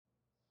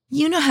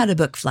You know how to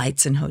book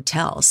flights and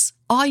hotels.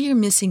 All you're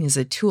missing is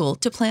a tool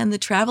to plan the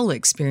travel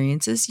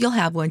experiences you'll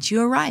have once you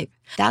arrive.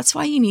 That's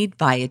why you need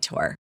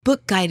Viator.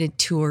 Book guided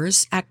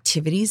tours,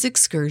 activities,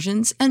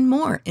 excursions, and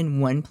more in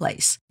one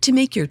place to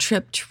make your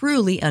trip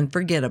truly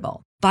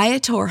unforgettable.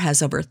 Viator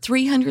has over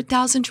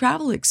 300,000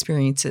 travel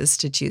experiences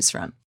to choose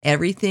from.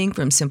 Everything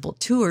from simple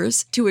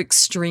tours to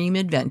extreme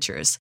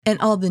adventures and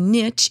all the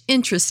niche,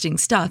 interesting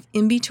stuff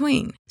in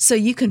between. So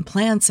you can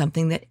plan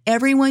something that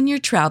everyone you're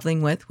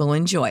traveling with will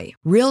enjoy.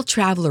 Real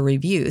traveler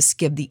reviews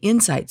give the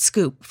inside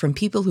scoop from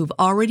people who've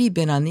already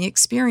been on the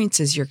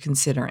experiences you're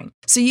considering.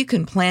 So you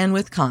can plan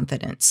with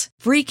confidence.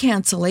 Free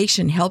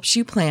cancellation helps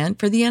you plan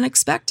for the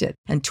unexpected.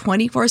 And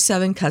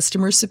 24/7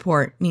 customer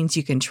support means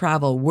you can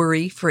travel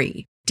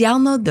worry-free.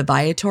 Download the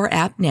Viator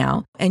app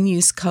now and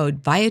use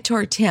code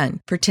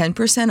Viator10 for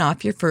 10%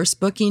 off your first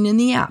booking in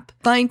the app.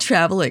 Find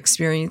travel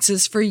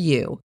experiences for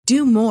you.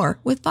 Do more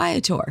with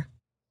Viator.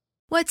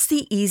 What's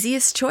the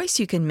easiest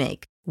choice you can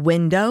make?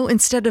 Window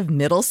instead of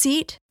middle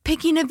seat?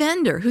 Picking a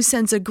vendor who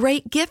sends a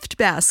great gift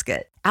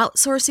basket?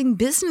 Outsourcing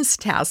business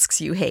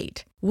tasks you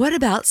hate? What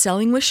about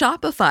selling with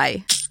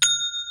Shopify?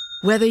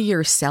 Whether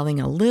you're selling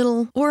a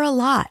little or a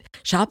lot,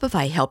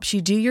 Shopify helps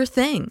you do your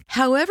thing,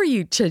 however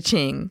you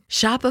cha-ching.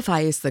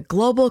 Shopify is the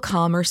global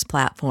commerce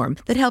platform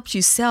that helps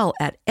you sell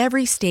at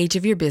every stage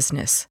of your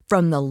business.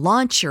 From the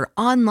launch your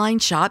online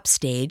shop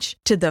stage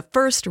to the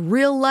first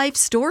real-life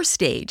store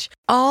stage,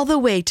 all the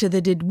way to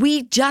the did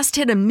we just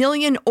hit a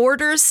million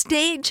orders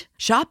stage?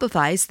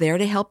 Shopify's there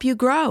to help you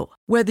grow.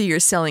 Whether you're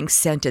selling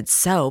scented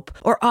soap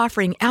or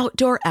offering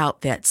outdoor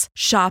outfits,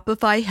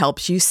 Shopify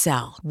helps you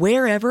sell.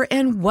 Wherever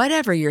and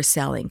whatever you're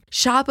selling,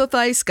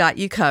 Shopify's got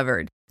you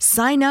covered.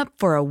 Sign up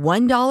for a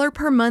 $1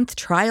 per month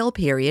trial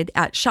period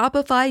at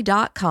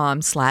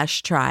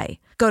shopify.com/try.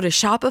 Go to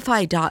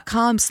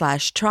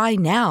shopify.com/try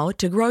now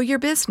to grow your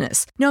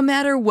business, no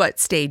matter what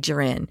stage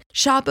you're in.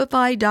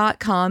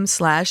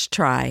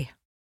 Shopify.com/try.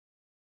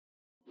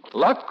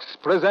 Lux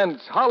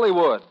presents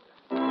Hollywood.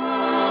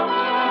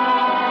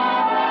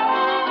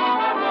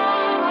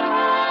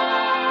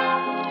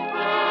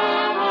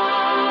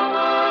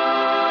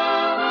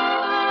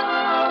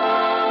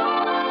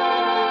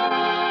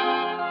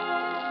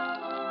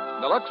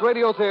 The Lux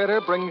Radio Theater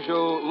brings you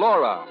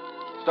Laura,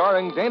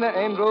 starring Dana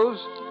Andrews,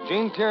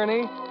 Gene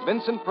Tierney,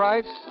 Vincent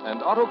Price,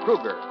 and Otto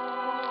Kruger.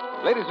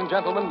 Ladies and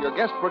gentlemen, your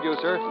guest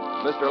producer,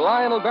 Mr.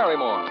 Lionel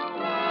Barrymore.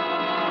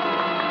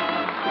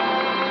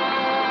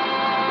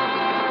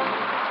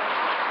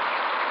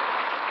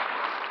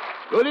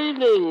 Good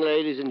evening,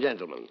 ladies and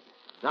gentlemen.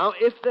 Now,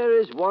 if there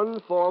is one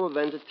form of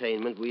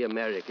entertainment we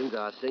Americans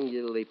are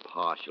singularly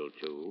partial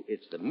to,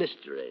 it's the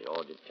mystery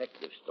or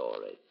detective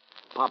story,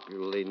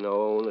 popularly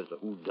known as the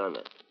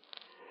whodunit.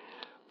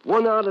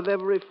 1 out of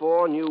every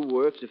 4 new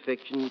works of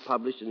fiction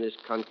published in this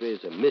country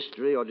is a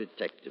mystery or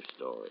detective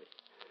story.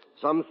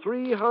 Some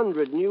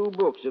 300 new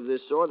books of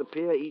this sort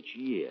appear each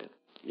year.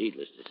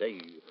 Needless to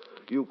say,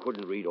 you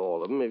couldn't read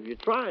all of them if you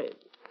tried.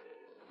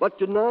 But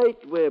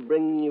tonight, we're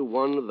bringing you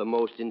one of the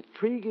most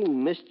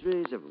intriguing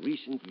mysteries of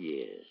recent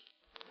years,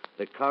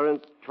 the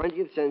current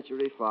 20th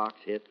Century Fox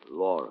hit,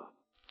 Laura.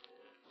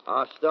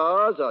 Our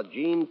stars are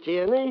Gene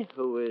Tierney,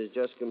 who is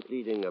just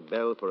completing a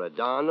Bell for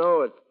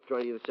Adano at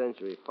 20th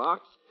Century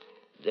Fox,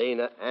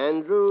 Dana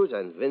Andrews,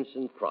 and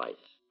Vincent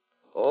Price,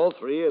 all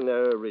 3 in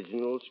their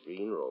original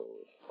screen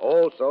roles.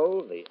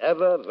 Also, the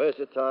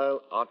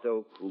ever-versatile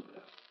Otto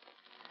Kruger.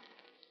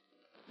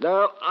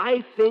 Now,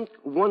 I think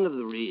one of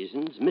the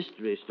reasons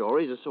mystery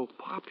stories are so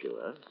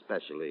popular,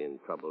 especially in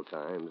troubled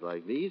times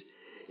like these,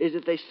 is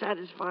that they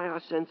satisfy our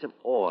sense of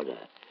order.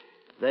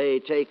 They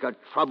take a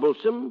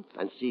troublesome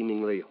and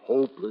seemingly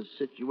hopeless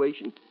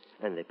situation,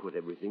 and they put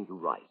everything to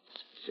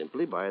rights,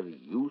 simply by the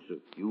use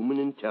of human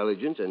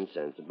intelligence and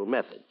sensible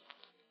methods.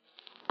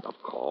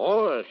 Of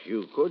course,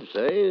 you could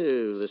say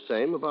the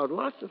same about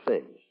lots of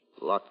things.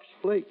 Lux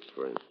Flakes,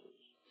 for instance.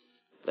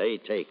 They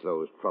take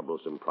those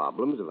troublesome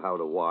problems of how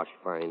to wash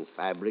fine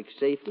fabrics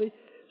safely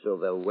so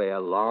they'll wear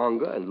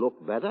longer and look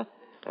better,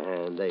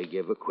 and they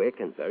give a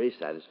quick and very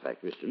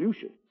satisfactory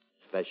solution,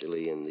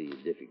 especially in these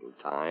difficult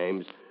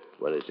times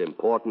when it's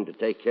important to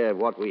take care of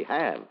what we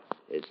have.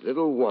 It's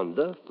little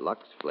wonder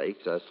Lux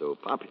Flakes are so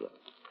popular.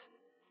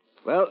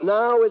 Well,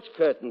 now it's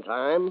curtain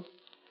time,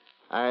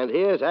 and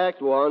here's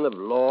Act 1 of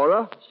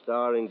Laura,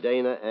 starring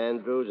Dana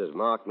Andrews as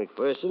Mark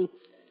McPherson,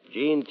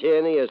 Gene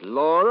Tierney as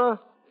Laura,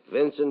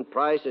 Vincent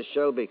Price as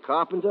Shelby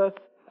Carpenter,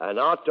 and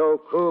Otto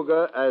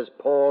Kruger as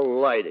Paul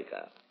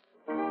Lydecker.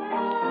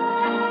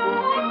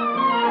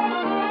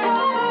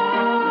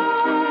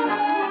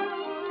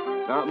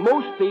 Now,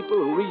 most people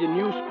who read a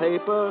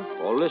newspaper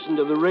or listen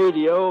to the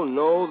radio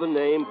know the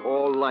name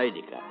Paul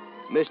Lydecker.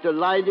 Mr.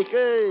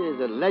 Lydecker is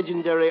a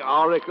legendary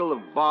oracle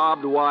of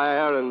barbed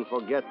wire and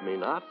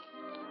forget-me-not,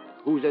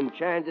 whose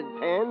enchanted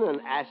pen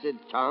and acid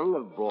tongue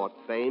have brought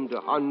fame to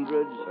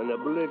hundreds and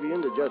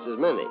oblivion to just as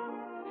many.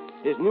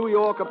 His New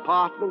York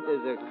apartment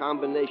is a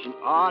combination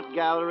art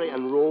gallery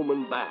and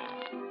Roman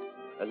bath.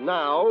 And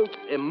now,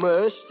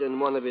 immersed in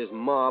one of his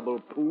marble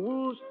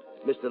pools,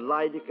 Mr.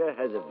 Lydecker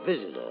has a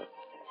visitor.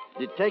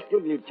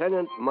 Detective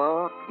Lieutenant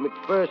Mark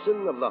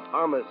McPherson of the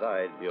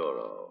Homicide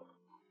Bureau.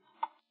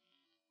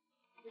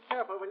 Be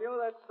careful, will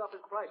you? That stuff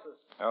is priceless.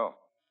 Oh.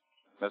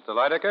 Mr.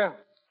 Lydecker?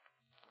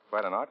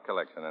 Quite an art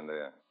collection in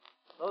there.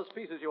 Those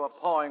pieces you are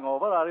pawing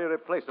over are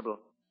irreplaceable.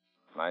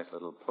 Nice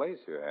little place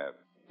you have.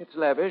 It's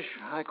lavish.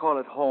 I call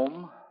it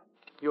home.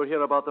 You'll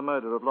hear about the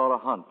murder of Laura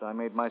Hunt. I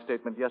made my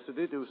statement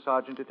yesterday to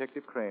Sergeant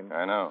Detective Crane.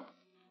 I know.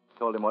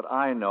 Told him what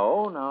I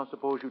know. Now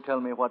suppose you tell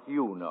me what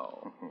you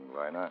know.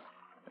 Why not?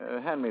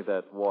 Hand me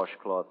that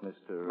washcloth,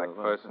 Mr.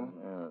 McPherson?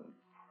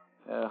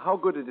 How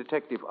good a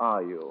detective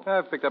are you?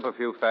 I've picked up a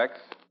few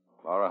facts.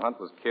 Laura Hunt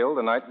was killed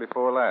the night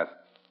before last.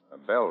 A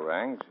bell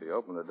rang. She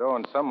opened the door,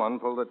 and someone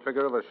pulled the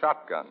trigger of a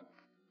shotgun.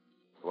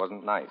 It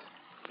wasn't nice.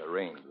 The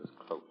range was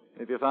close.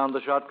 Have you found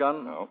the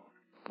shotgun? No.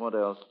 What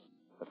else?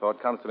 The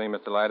thought comes to me,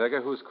 Mr.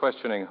 Lydecker. Who's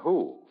questioning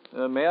who?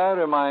 May I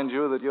remind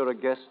you that you're a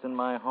guest in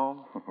my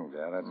home?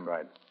 Yeah, that's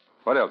right.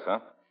 What else, huh?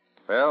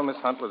 Well, Miss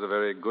Hunt was a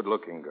very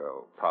good-looking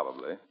girl,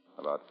 probably.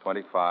 About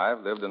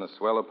 25, lived in a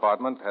swell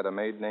apartment, had a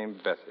maid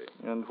named Bessie.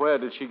 And where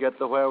did she get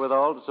the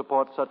wherewithal to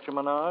support such a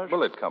menage?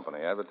 Bullet Company,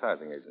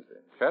 advertising agency.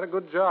 She had a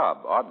good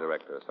job, art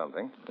director or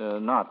something.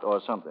 Not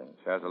or something.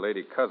 She has a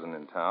lady cousin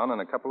in town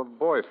and a couple of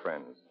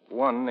boyfriends.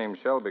 One named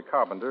Shelby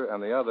Carpenter,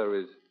 and the other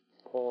is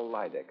Paul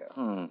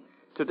Lydecker.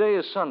 Today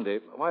is Sunday.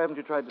 Why haven't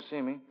you tried to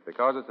see me?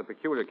 Because it's a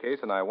peculiar case,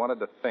 and I wanted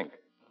to think.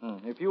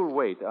 If you'll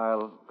wait,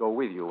 I'll go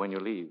with you when you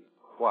leave.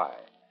 Why?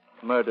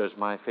 Murder's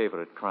my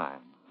favorite crime.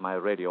 My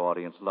radio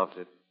audience loves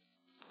it.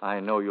 I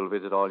know you'll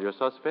visit all your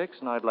suspects,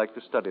 and I'd like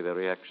to study their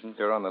reactions.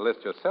 You're on the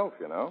list yourself,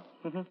 you know.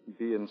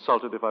 Be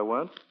insulted if I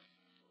weren't.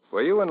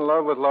 Were you in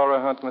love with Laura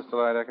Hunt, Mr.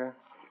 Lydecker?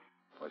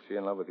 Was she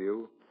in love with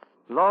you?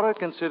 Laura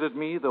considered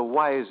me the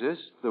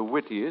wisest, the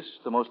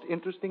wittiest, the most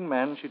interesting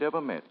man she'd ever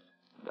met.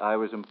 I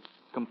was in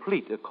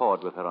complete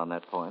accord with her on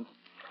that point.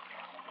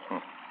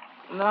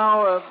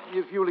 Now,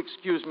 if you'll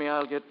excuse me,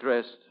 I'll get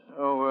dressed.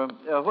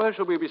 Where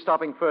shall we be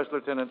stopping first,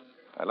 Lieutenant?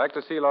 I'd like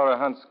to see Laura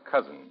Hunt's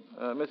cousin.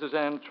 Mrs.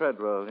 Ann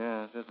Treadwell,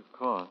 yes, of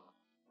course.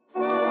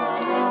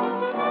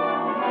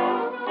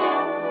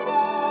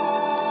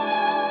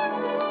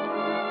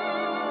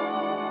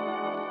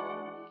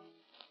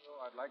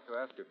 I'd like to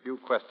ask a few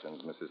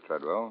questions, Mrs.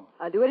 Treadwell.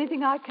 I'll do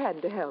anything I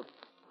can to help.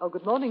 Oh,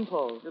 good morning,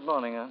 Paul. Good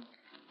morning, Ann.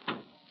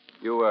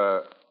 You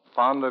were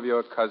fond of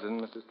your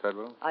cousin, Mrs.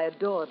 Treadwell? I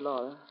adored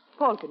Laura.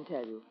 Paul can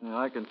tell you.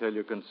 I can tell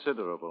you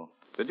considerable.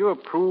 Did you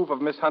approve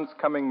of Miss Hunt's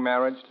coming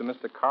marriage to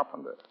Mr.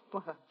 Carpenter?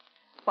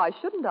 Why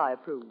shouldn't I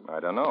approve? I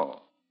don't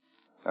know.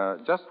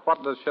 Just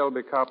what does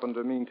Shelby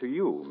Carpenter mean to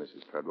you,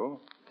 Mrs. Treadwell?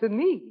 To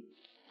me?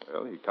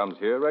 Well, he comes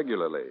here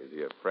regularly. Is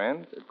he a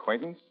friend,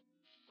 acquaintance?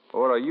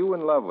 Or are you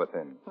in love with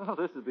him? Oh,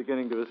 this is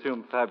beginning to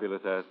assume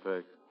fabulous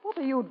aspects. What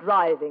are you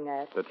driving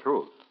at? The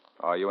truth.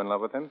 Are you in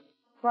love with him?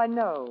 Why,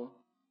 no.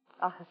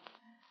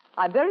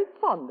 I'm very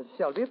fond of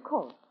Shelby, of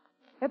course.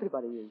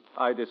 Everybody is.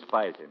 I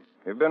despise him.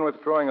 You've been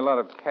withdrawing a lot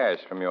of cash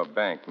from your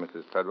bank,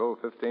 Mrs. Treadwell.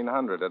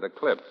 $1,500 at a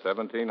clip.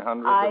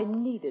 $1,700. I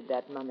needed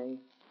that money.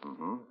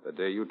 The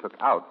day you took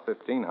out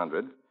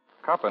 $1,500,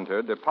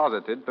 Carpenter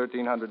deposited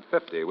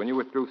 $1,350. When you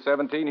withdrew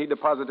 $17, he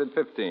deposited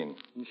 $15.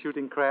 You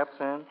shooting craps,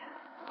 Ann?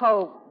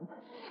 Oh,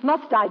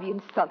 must I be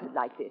insulted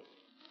like this?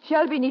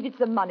 Shelby needed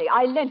some money.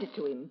 I lent it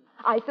to him.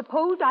 I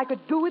supposed I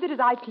could do with it as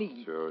I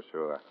pleased.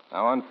 Sure.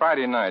 Now, on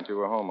Friday night, you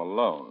were home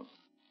alone.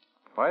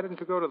 Why didn't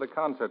you go to the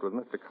concert with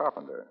Mr.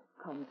 Carpenter?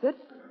 Concert?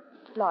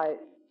 Why,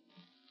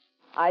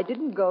 I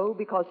didn't go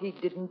because he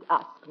didn't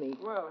ask me.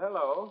 Well,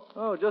 hello.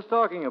 Oh, just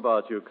talking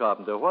about you,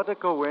 Carpenter. What a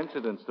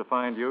coincidence to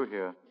find you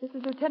here. This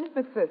is Lieutenant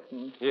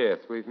McPherson. Yes,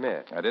 we've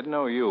met. I didn't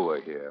know you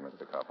were here,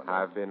 Mr. Carpenter.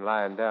 I've been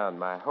lying down.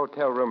 My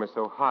hotel room is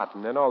so hot,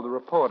 and then all the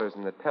reporters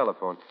and the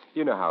telephone.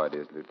 You know how it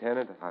is,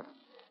 Lieutenant.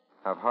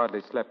 I've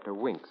hardly slept a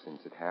wink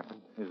since it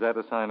happened. Is that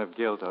a sign of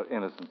guilt or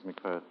innocence,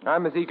 McPherson?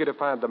 I'm as eager to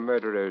find the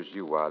murderer as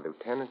you are,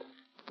 Lieutenant.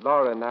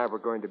 Laura and I were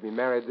going to be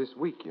married this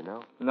week, you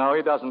know. No,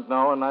 he doesn't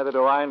know, and neither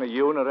do I, nor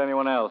you, nor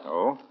anyone else.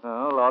 Oh?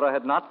 Laura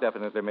had not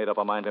definitely made up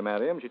her mind to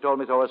marry him. She told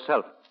me so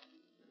herself.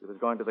 She was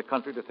going to the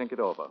country to think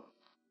it over.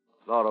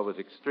 Laura was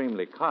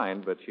extremely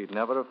kind, but she'd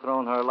never have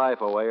thrown her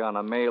life away on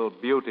a male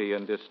beauty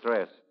in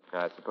distress.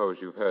 I suppose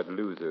you've heard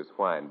losers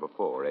whine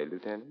before, eh,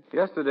 Lieutenant?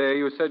 Yesterday,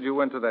 you said you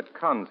went to that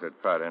concert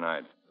Friday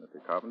night,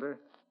 Mr. Carpenter.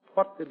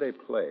 What did they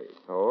play?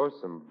 Oh,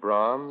 some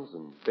Brahms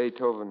and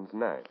Beethoven's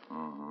Ninth.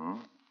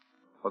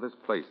 Well, this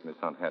place Miss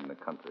Hunt had in the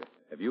country.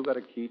 Have you got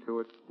a key to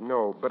it?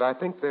 No, but I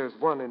think there's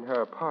one in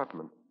her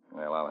apartment.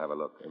 Well, I'll have a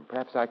look. And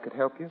perhaps I could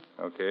help you?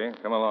 Okay,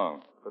 come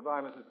along. Goodbye,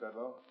 Mrs.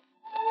 Treadwell.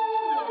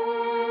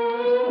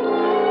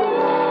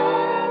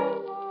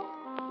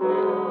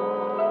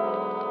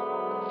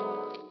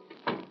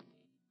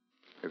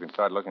 You can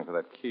start looking for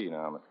that key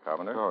now, Mr.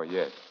 Carpenter. Oh,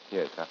 yes.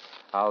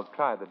 I'll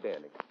try the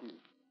den. Excuse me.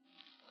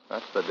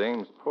 That's the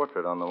dame's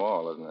portrait on the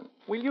wall, isn't it?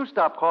 Will you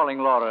stop calling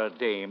Laura a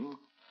dame?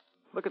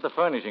 Look at the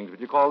furnishings. Would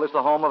you call this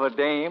the home of a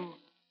dame?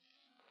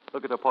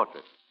 Look at her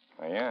portrait.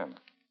 I am.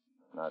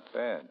 Not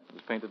bad. It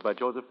was painted by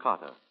Joseph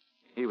Carter.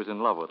 He was in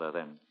love with her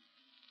then.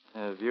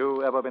 Have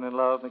you ever been in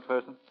love,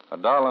 McPherson? A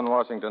doll in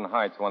Washington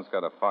Heights once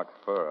got a fox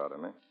fur out of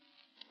me.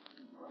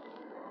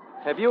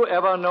 Have you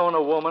ever known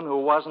a woman who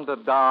wasn't a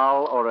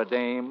doll or a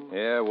dame?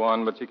 Yeah,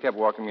 one, but she kept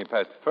walking me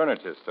past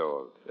furniture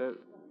stores.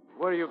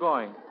 Where are you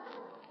going?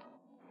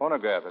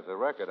 Phonograph, there's a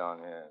record on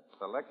here.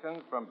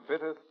 Selections from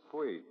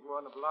Bittersweet.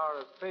 One of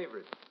Laura's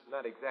favorites.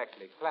 Not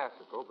exactly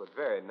classical, but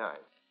very nice.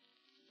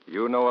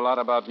 You know a lot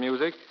about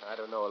music? I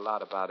don't know a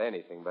lot about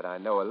anything, but I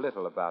know a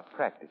little about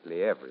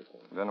practically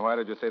everything. Then why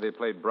did you say they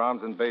played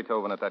Brahms and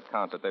Beethoven at that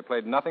concert? They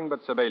played nothing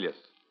but Sibelius.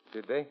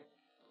 Did they?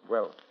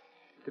 Well,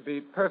 to be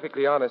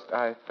perfectly honest,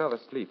 I fell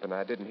asleep and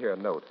I didn't hear a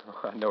note.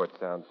 Oh, I know it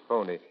sounds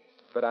phony,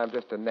 but I'm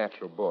just a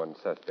natural-born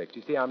suspect.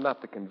 You see, I'm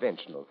not the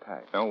conventional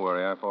type. Don't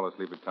worry, I fall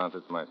asleep at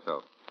concerts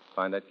myself.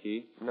 Find that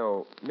key?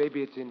 No,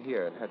 maybe it's in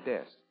here in her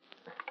desk.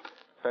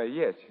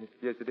 Yes,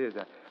 it is.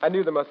 I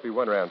knew there must be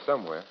one around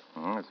somewhere.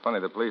 It's funny,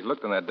 the police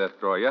looked in that desk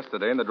drawer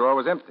yesterday and the drawer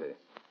was empty.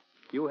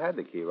 You had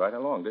the key right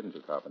along, didn't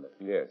you, Carpenter?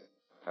 Yes.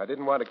 I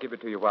didn't want to give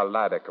it to you while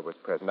Lydecker was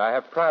present. I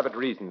have private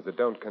reasons that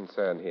don't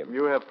concern him.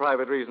 You have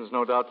private reasons,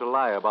 no doubt, to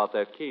lie about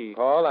that key.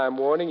 Paul, I'm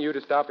warning you to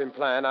stop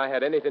implying I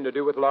had anything to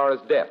do with Laura's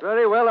death.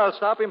 Very well, I'll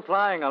stop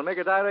implying. I'll make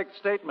a direct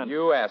statement.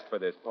 You asked for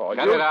this, Paul.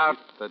 Cut it out,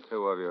 the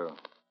two of you.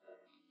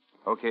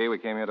 Okay, we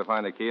came here to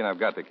find the key, and I've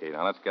got the key.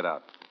 Now, let's get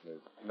out. There's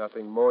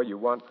nothing more you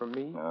want from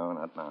me? No,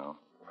 not now.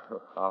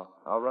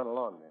 I'll run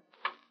along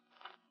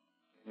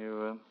then.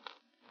 You,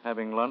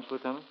 having lunch,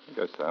 Lieutenant?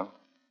 Guess so.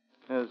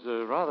 There's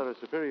rather a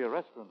superior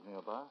restaurant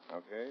nearby.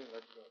 Okay,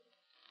 let's go.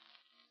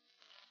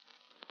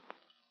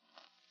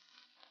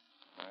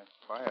 Nice,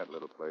 quiet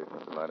little place,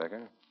 Mr.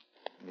 Lydecker.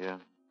 Yeah.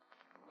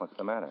 What's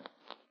the matter?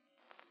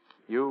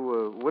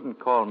 You wouldn't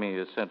call me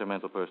a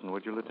sentimental person,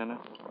 would you,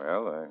 Lieutenant?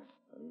 Well,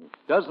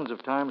 Dozens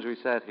of times we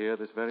sat here at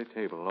this very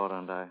table, Laura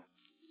and I.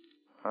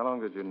 How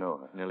long did you know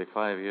her? Nearly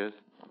 5 years.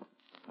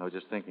 I was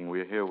just thinking,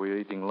 we were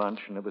eating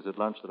lunch, and it was at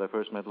lunch that I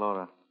first met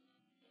Laura.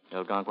 The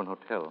Algonquin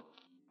Hotel.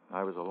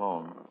 I was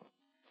alone.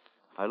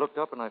 I looked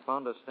up and I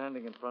found her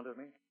standing in front of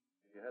me.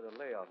 She had a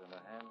layout in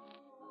her hand.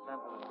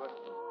 Sample and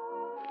question.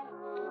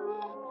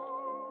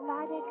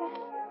 Lydecker,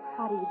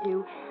 how do you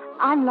do?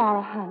 I'm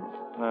Laura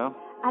Hunt. Well?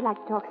 I'd like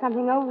to talk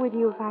something over with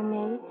you, if I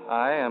may.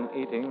 I am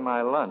eating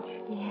my lunch.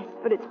 Yes,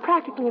 but it's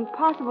practically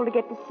impossible to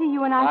get to see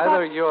you, and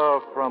Either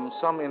you're from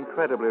some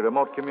incredibly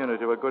remote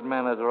community where good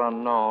manners are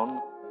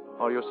unknown,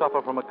 or you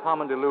suffer from a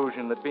common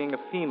delusion that being a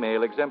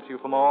female exempts you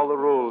from all the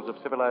rules of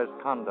civilized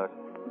conduct.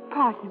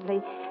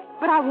 Possibly.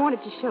 But I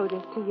wanted to show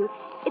this to you.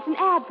 It's an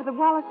ad for the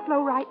Wallace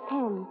Flow-Wright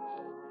pen.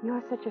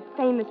 You're such a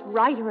famous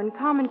writer and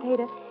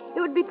commentator. It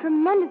would be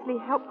tremendously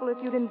helpful if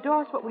you'd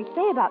endorse what we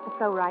say about the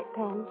Flow-Wright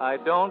pen. I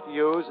don't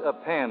use a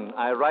pen.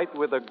 I write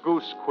with a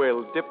goose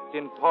quill dipped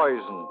in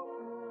poison.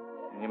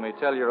 And you may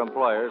tell your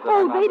employers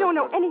that they don't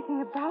know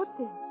anything about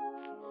this.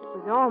 It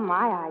was all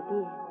my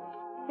idea.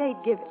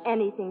 They'd give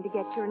anything to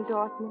get your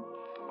endorsement.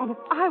 And if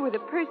I were the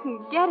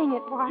person getting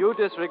it, why... You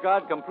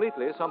disregard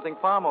completely something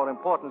far more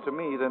important to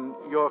me than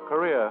your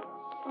career.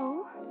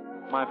 Oh?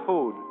 My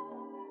food.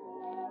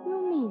 You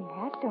mean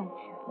that, don't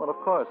you? Well, of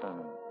course I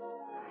mean.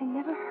 I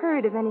never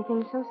heard of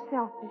anything so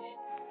selfish.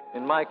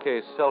 In my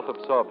case,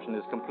 self-absorption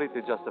is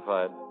completely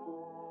justified.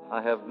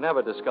 I have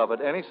never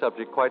discovered any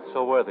subject quite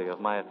so worthy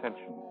of my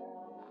attention.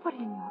 But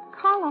in your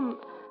column,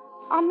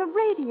 on the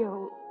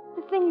radio,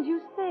 the things you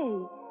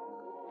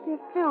say, they're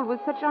filled with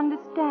such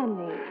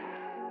understanding,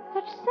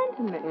 such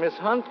sentiment. Miss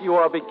Hunt, you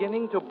are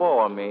beginning to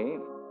bore me.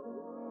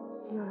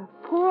 You're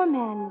a poor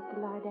man, Mr.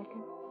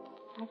 Lydecker.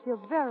 I feel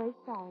very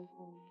sorry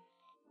for you.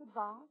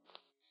 Goodbye.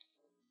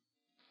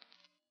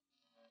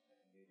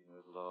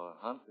 Laura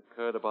Hunt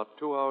occurred about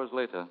 2 hours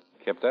later.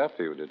 Kept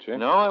after you, did she?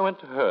 No, I went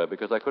to her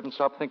because I couldn't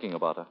stop thinking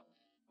about her.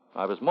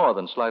 I was more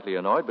than slightly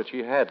annoyed, but she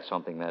had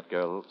something, that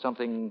girl.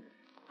 Something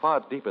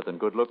far deeper than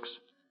good looks.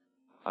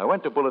 I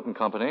went to Bulletin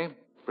Company,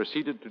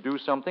 proceeded to do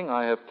something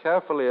I have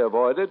carefully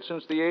avoided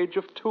since the age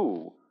of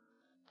 2.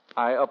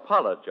 I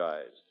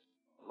apologized.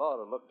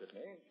 Laura looked at me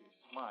and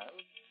she smiled.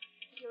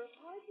 Your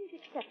apology is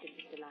accepted,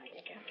 Mr.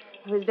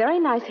 Lydecker. It was very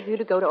nice of you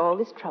to go to all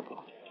this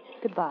trouble.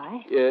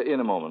 Goodbye. In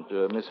a moment,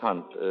 Miss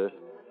Hunt.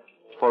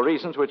 For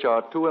reasons which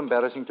are too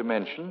embarrassing to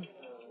mention,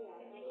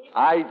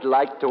 I'd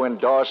like to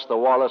endorse the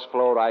Wallace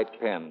Flow-Wright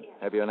pen.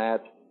 Have you an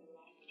ad?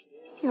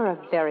 You're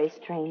a very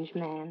strange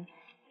man.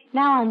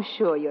 Now I'm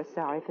sure you're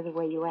sorry for the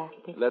way you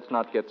acted. Let's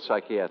not get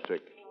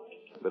psychiatric.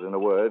 But in a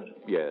word,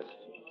 yes.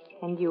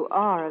 And you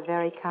are a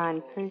very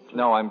kind person.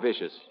 No, I'm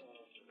vicious.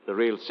 The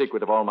real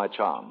secret of all my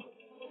charm.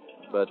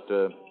 But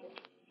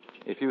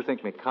if you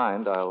think me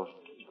kind, I'll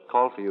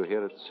call for you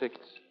here at 6.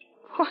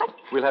 What?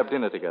 We'll have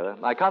dinner together.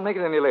 I can't make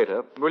it any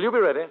later. Will you be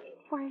ready?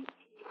 Why,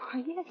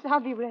 yes, I'll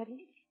be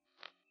ready.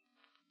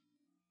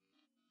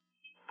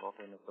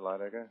 Coffee, Mr.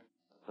 Lydecker?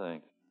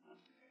 Thanks.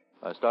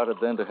 I started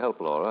then to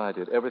help Laura. I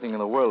did everything in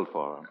the world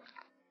for her.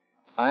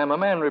 I am a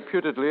man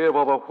reputedly of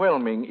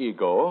overwhelming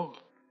ego,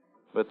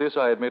 but this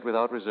I admit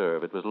without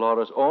reserve. It was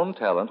Laura's own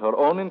talent, her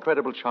own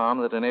incredible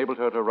charm that enabled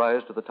her to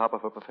rise to the top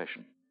of her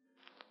profession.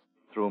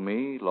 Through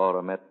me,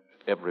 Laura met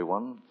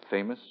everyone,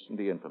 famous and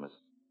the infamous.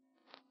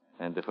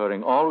 And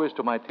deferring always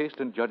to my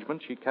taste and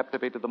judgment, she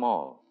captivated them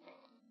all.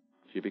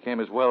 She became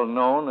as well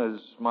known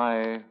as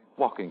my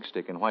walking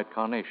stick in white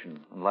carnation.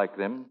 And like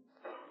them,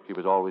 she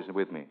was always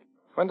with me.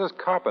 When does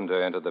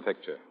Carpenter enter the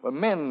picture? Well,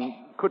 men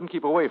couldn't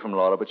keep away from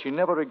Laura, but she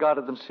never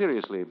regarded them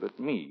seriously, but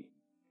me.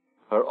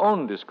 Her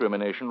own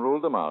discrimination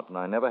ruled them out, and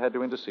I never had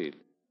to intercede.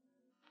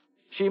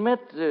 She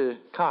met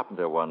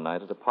Carpenter one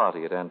night at a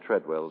party at Ann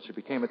Treadwell's. She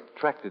became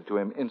attracted to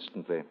him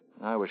instantly.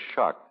 I was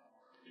shocked.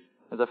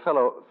 As a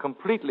fellow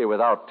completely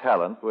without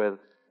talent, with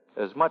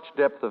as much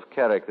depth of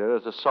character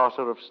as a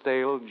saucer of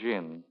stale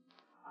gin.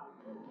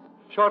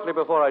 Shortly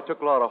before I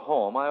took Laura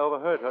home, I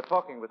overheard her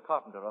talking with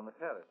Carpenter on the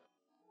terrace.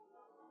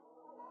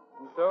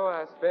 And so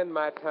I spend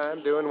my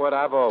time doing what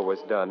I've always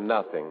done,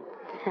 nothing.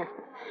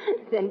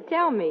 Then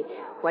tell me,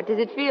 what does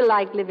it feel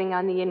like living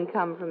on the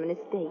income from an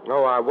estate?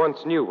 Oh, I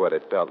once knew what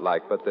it felt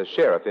like, but the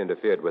sheriff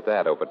interfered with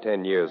that over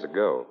 10 years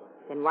ago.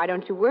 Then why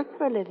don't you work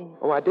for a living?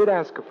 Oh, I did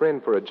ask a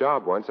friend for a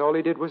job once. All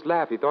he did was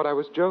laugh. He thought I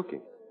was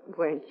joking.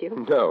 Weren't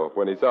you? No,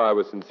 when he saw I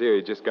was sincere,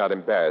 he just got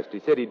embarrassed. He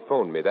said he'd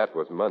phoned me. That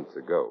was months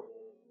ago.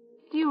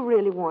 Do you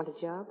really want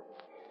a job?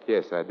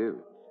 Yes, I do.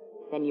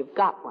 Then you've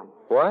got one.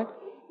 What?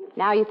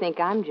 Now you think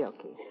I'm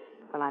joking.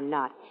 Well, I'm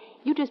not.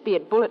 You just be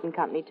at Bulletin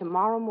Company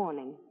tomorrow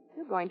morning.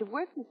 You're going to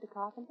work, Mr.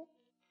 Carpenter.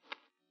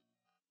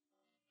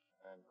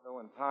 And so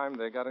in time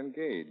they got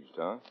engaged,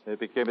 huh? They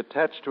became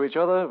attached to each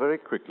other very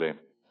quickly.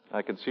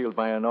 I concealed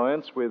my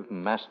annoyance with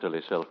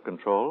masterly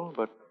self-control,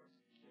 but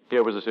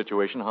here was a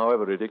situation,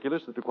 however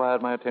ridiculous, that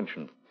required my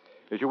attention.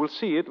 As you will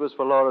see, it was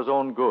for Laura's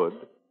own good.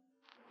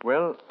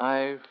 Well,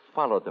 I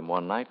followed them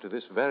one night to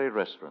this very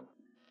restaurant.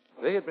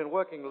 They had been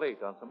working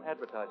late on some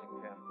advertising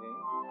campaign.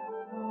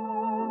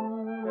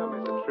 Tell me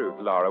the truth,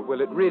 Laura.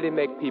 Will it really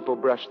make people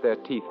brush their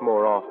teeth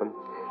more often?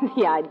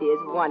 The idea is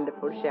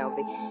wonderful,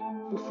 Shelby.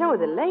 And so are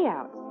the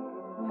layouts.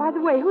 By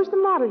the way, who's the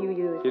model you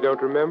used? You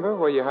don't remember?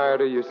 Well, you hired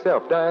her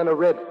yourself, Diana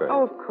Redfern.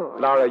 Oh, of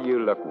course. Laura, you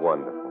look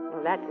wonderful.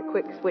 Well, that's a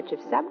quick switch of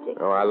subject.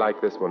 Oh, I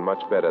like this one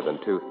much better than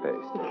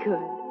toothpaste.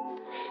 Good.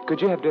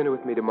 Could you have dinner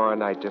with me tomorrow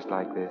night just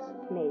like this?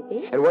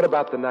 Maybe. And what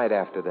about the night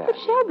after that? But,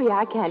 Shelby,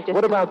 I can't just...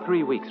 What about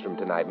 3 weeks from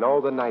tonight and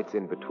all the nights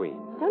in between?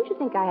 Don't you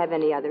think I have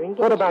any other engagement?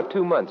 What about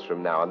 2 months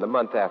from now and the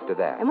month after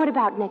that? And what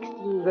about next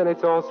year? Then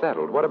it's all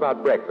settled. What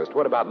about breakfast?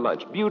 What about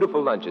lunch?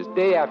 Beautiful lunches,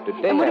 day after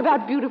day. And what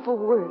about beautiful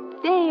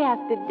work, day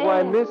after day?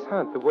 Why, Miss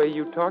Hunt, the way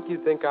you talk,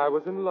 you'd think I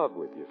was in love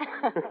with you.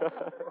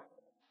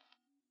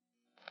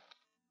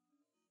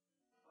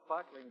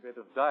 Sparkling bit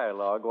of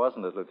dialogue,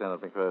 wasn't it,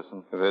 Lieutenant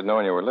McPherson? If they'd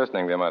known you were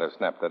listening, they might have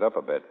snapped it up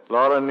a bit.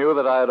 Laura knew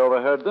that I had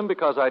overheard them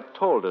because I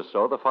told her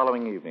so the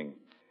following evening.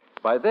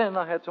 By then,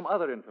 I had some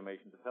other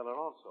information to tell her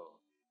also.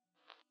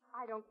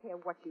 I don't care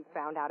what you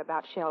found out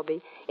about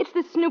Shelby. It's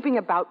the snooping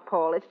about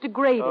Paul. It's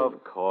degrading.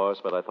 Of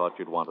course, but I thought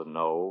you'd want to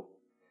know.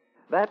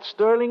 That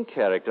sterling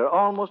character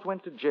almost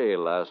went to jail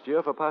last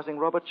year for passing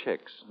rubber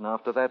checks. And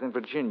after that, in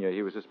Virginia,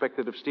 he was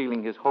suspected of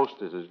stealing his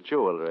hostess's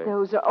jewelry.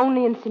 Those are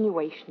only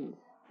insinuations.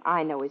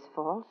 I know his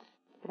fault.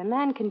 But a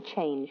man can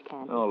change,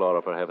 can't he? Oh,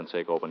 Laura, for heaven's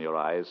sake, open your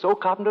eyes. So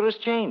Carpenter has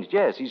changed.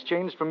 Yes, he's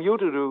changed from you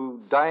to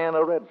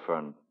Diana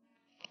Redfern.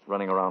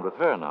 Running around with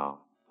her now.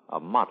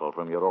 A model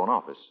from your own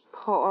office.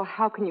 Paul,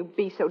 how can you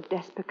be so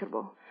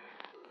despicable?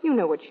 You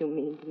know what you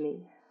mean to me.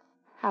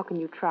 How can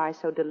you try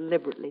so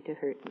deliberately to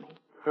hurt me?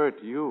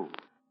 Hurt you?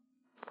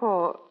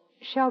 Paul,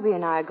 Shelby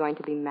and I are going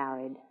to be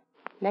married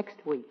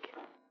next week.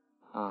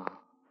 Ah.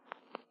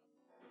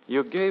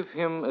 You gave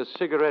him a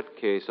cigarette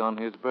case on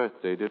his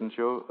birthday, didn't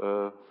you?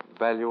 A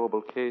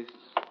valuable case?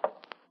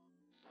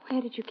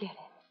 Where did you get it?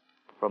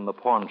 From the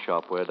pawn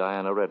shop where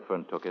Diana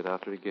Redfern took it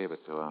after he gave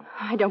it to her.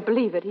 I don't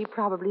believe it. He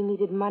probably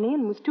needed money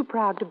and was too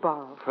proud to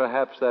borrow.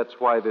 Perhaps that's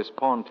why this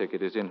pawn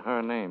ticket is in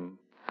her name.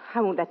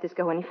 I won't let this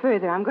go any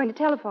further. I'm going to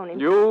telephone him.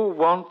 You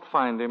won't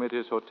find him at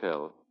his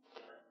hotel.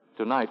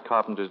 Tonight,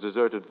 Carpenter's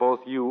deserted both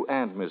you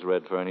and Miss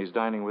Redfern. He's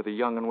dining with a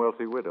young and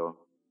wealthy widow.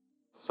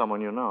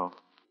 Someone you know.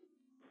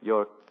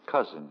 Your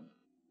cousin.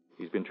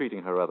 He's been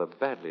treating her rather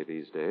badly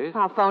these days.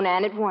 I'll phone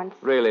Ann at once.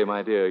 Really,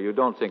 my dear, you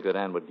don't think that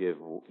Ann would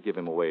give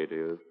him away, do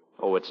you?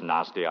 Oh, it's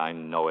nasty, I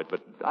know it,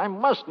 but I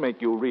must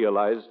make you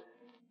realize.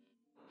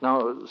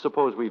 Now,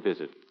 suppose we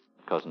visit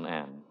Cousin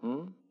Ann,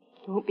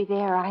 He won't be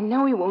there. I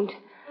know he won't.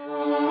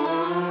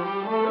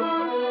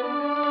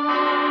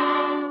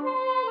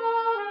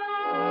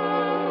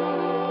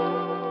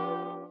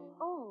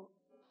 Oh,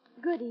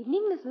 good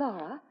evening, Miss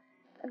Laura.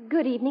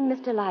 Good evening,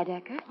 Mr.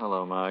 Lydecker.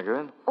 Hello,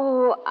 Margaret.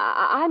 Oh,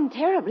 I'm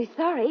terribly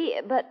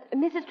sorry, but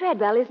Mrs.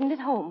 Treadwell isn't at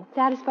home.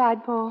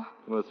 Satisfied, Paul?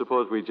 Well,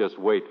 suppose we just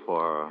wait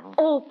for her.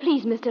 Oh,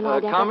 please, Mr.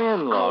 Lydecker. Come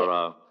in,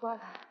 Laura.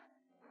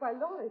 Why,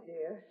 Laura,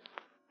 dear.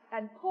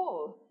 And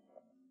Paul.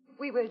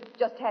 We were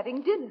just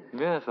having dinner.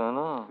 Yes, I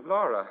know.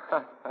 Laura,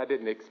 I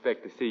didn't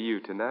expect to see you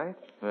tonight.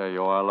 There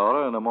you are,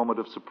 Laura, in a moment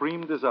of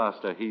supreme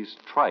disaster. He's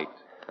trite.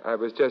 I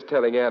was just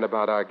telling Ann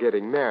about our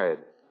getting married.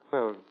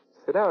 Well,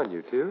 sit down,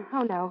 you two.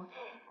 Oh, no.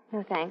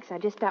 No, thanks. I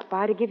just stopped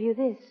by to give you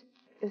this.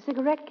 A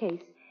cigarette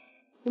case.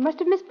 You must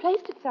have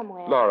misplaced it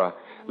somewhere. Laura,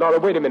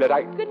 wait a minute.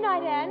 Good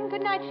night, Ann.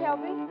 Good night,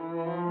 Shelby.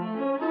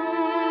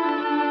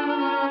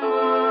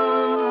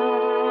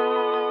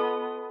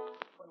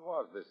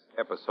 this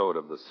episode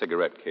of the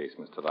cigarette case,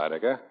 Mr.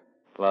 Leidecker?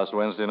 Last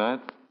Wednesday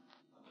night?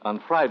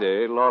 On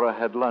Friday, Laura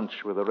had lunch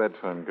with a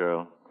Redfern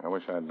girl. I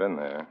wish I'd been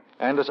there.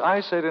 And as I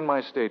said in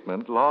my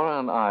statement, Laura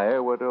and I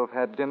were to have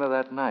had dinner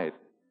that night.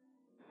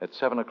 At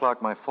 7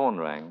 o'clock, my phone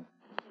rang.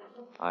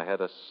 I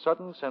had a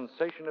sudden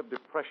sensation of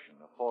depression,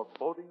 a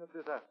foreboding of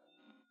disaster.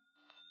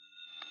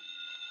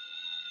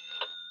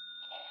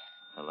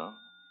 Hello?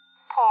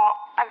 Paul,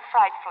 I'm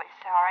frightfully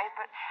sorry,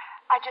 but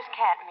I just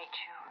can't meet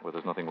you. Well,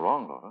 there's nothing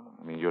wrong, Laura.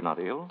 I mean, you're not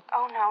ill?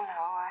 Oh, no.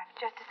 I've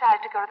just decided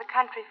to go to the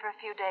country for a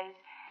few days.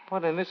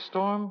 What, in this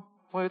storm?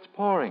 Why, it's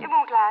pouring. It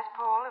won't last,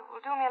 Paul. It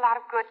will do me a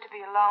lot of good to be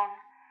alone.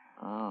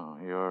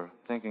 Oh, you're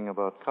thinking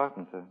about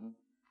Carpenter, huh?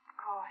 Of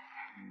course.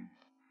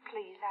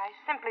 Please, I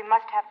simply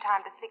must have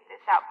time to think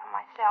this out for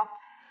myself.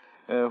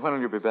 When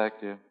will you be back,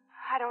 dear?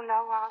 I don't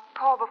know. I'll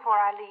call before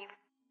I leave.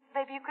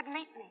 Maybe you could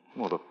meet me.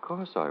 Well, of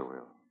course I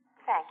will.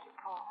 Thank you,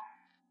 Paul.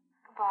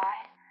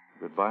 Goodbye.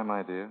 Goodbye,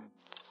 my dear.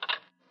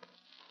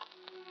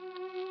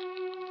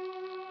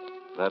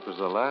 That was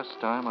the last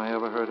time I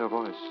ever heard her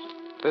voice.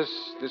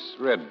 This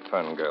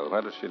Redfern girl,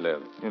 where does she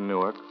live? In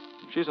Newark.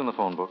 She's in the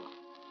phone book.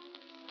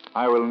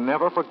 I will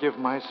never forgive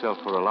myself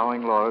for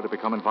allowing Laura to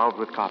become involved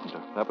with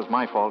Carpenter. That was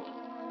my fault.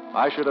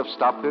 I should have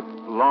stopped it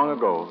long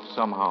ago,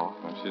 somehow.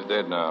 Well, she's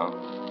dead now.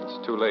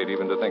 It's too late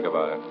even to think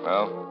about it.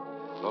 Well,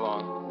 so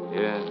long.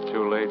 Yeah,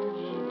 too late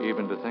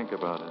even to think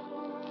about it.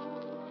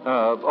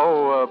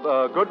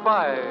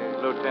 Goodbye,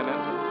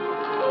 Lieutenant.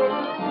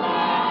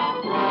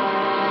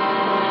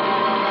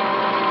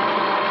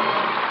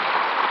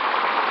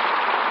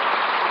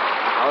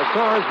 Our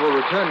stars will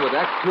return with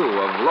Act Two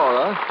of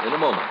Laura in a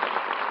moment.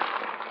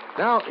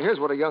 Now, here's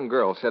what a young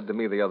girl said to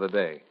me the other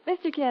day.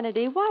 Mr.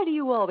 Kennedy, why do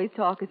you always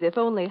talk as if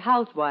only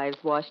housewives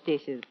wash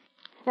dishes?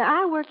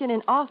 Now, I work in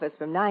an office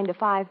from 9 to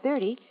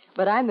 5:30,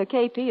 but I'm the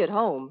KP at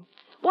home.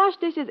 Wash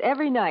dishes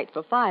every night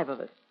for 5 of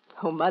us.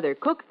 Oh, Mother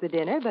cooks the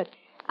dinner, but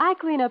I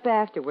clean up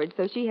afterwards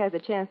so she has a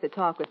chance to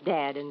talk with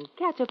Dad and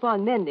catch up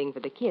on mending for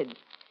the kids.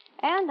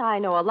 And I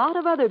know a lot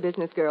of other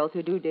business girls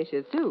who do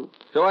dishes, too.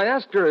 So I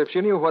asked her if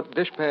she knew what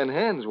dishpan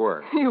hands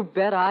were. You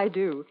bet I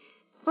do.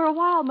 For a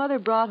while, Mother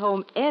brought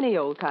home any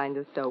old kind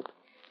of soap.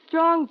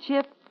 Strong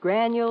chips,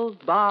 granules,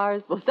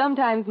 bars. Well,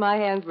 sometimes my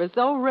hands were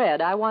so red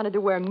I wanted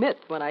to wear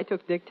mitts when I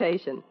took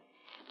dictation.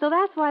 So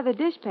that's why the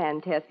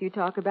dishpan test you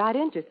talk about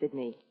interested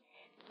me.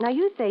 Now,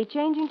 you say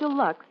changing to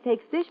Lux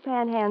takes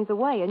dishpan hands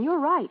away, and you're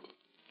right.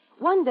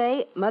 One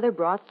day, Mother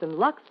brought some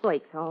Lux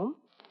Flakes home,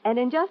 and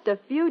in just a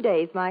few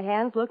days, my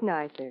hands looked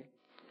nicer.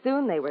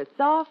 Soon they were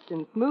soft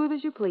and smooth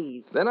as you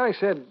please. Then I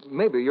said,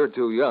 maybe you're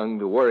too young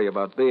to worry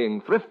about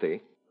being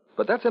thrifty.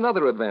 But that's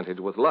another advantage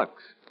with Lux.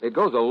 It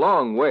goes a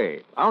long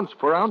way. Ounce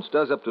per ounce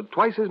does up to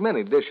twice as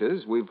many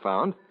dishes, we've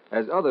found,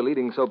 as other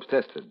leading soaps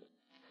tested.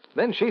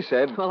 Then she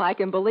said... Well, I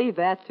can believe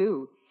that,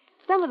 too.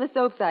 Some of the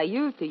soaps I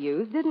used to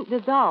use didn't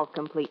dissolve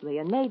completely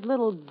and made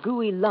little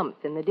gooey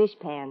lumps in the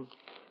dishpan.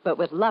 But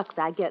with Lux,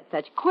 I get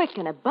such quick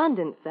and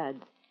abundant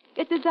suds.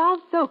 It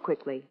dissolves so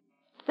quickly.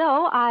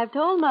 So I've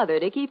told Mother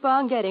to keep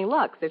on getting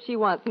Lux if she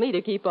wants me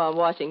to keep on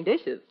washing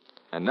dishes.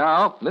 And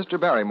now, Mr.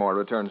 Barrymore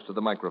returns to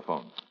the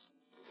microphone.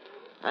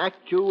 Act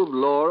Two of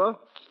Laura,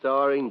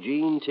 starring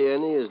Gene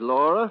Tierney as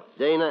Laura,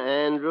 Dana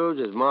Andrews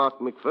as Mark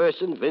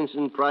McPherson,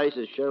 Vincent Price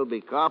as Shelby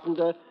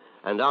Carpenter,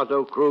 and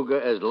Otto Kruger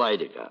as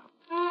Leidecker.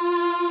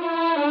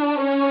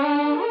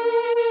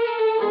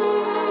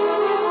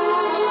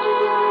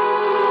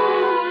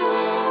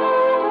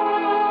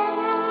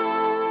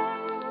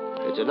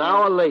 It's an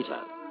hour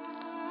later.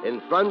 In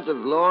front of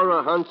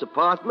Laura Hunt's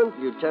apartment,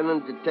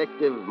 Lieutenant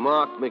Detective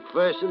Mark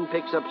McPherson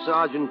picks up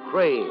Sergeant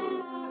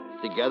Crane.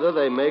 Together,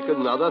 they make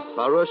another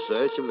thorough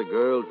search of the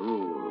girl's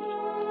rooms.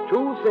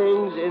 2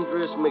 things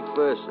interest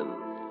McPherson: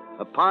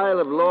 a pile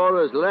of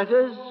Laura's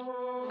letters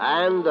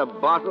and a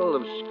bottle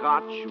of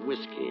Scotch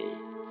whiskey.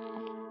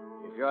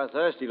 If you're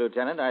thirsty,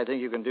 Lieutenant, I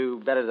think you can do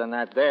better than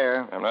that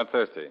there. I'm not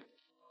thirsty.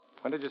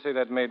 When did you say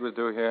that maid was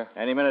due here?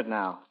 Any minute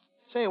now.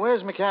 Say,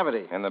 where's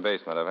McCavity? In the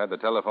basement. I've had the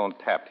telephone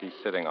tapped. He's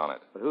sitting on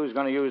it. But who's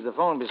going to use the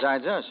phone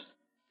besides us?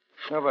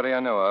 Nobody I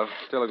know of.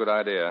 Still a good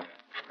idea.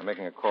 I'm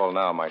making a call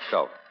now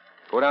myself.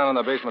 Go down in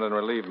the basement and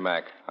relieve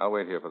Mac. I'll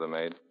wait here for the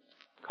maid.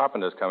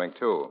 Carpenter's coming,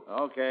 too.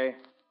 Okay.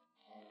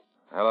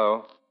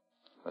 Hello.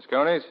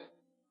 Moscone's?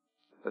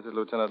 This is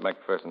Lieutenant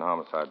McPherson,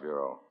 Homicide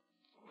Bureau.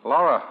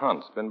 Laura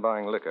Hunt's been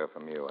buying liquor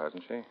from you,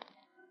 hasn't she?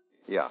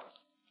 Yeah.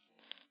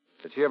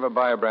 Did she ever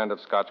buy a brand of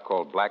scotch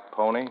called Black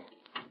Pony?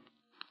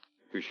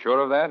 You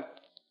sure of that?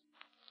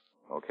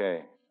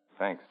 Okay.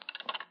 Thanks.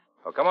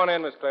 Oh, come on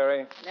in, Miss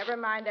Clary. Never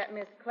mind that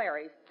Miss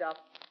Clary stuff.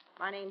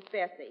 My name's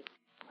Bessie.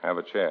 Have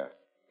a chair.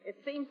 It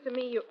seems to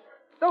me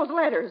Those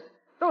letters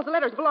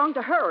belong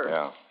to her.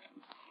 Yeah.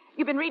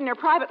 You've been reading her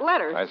private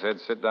letters. I said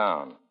sit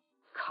down.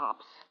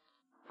 Cops.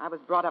 I was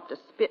brought up to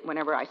spit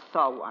whenever I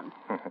saw one.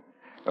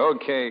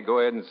 Okay, go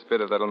ahead and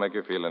spit if that'll make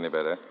you feel any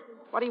better.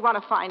 What do you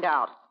want to find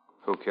out?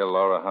 Who killed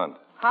Laura Hunt?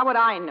 How would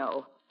I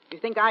know? You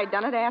think I'd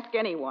done it? Ask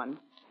anyone.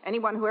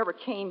 Anyone who ever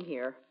came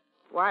here.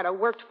 Why, I'd have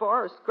worked for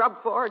her, or scrubbed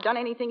for her, or done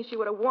anything she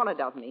would have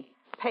wanted of me.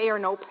 pay or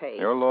no pay.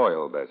 You're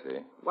loyal, Bessie.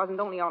 It wasn't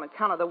only on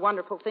account of the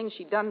wonderful things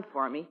she'd done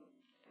for me.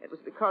 It was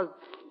because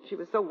she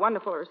was so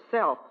wonderful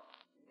herself.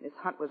 Miss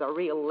Hunt was a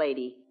real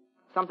lady.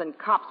 Something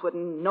cops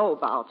wouldn't know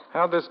about.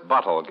 How'd this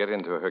bottle get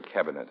into her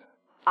cabinet?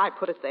 I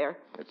put it there.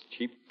 It's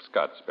cheap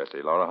scotch,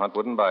 Bessie. Laura Hunt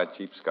wouldn't buy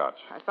cheap scotch.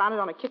 I found it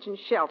on a kitchen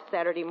shelf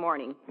Saturday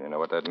morning. You know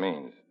what that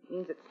means. It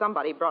means that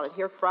somebody brought it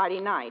here Friday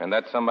night. And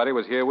that somebody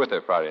was here with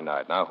her Friday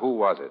night. Now, who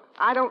was it?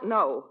 I don't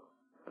know.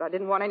 But I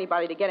didn't want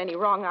anybody to get any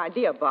wrong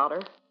idea about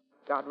her.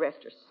 God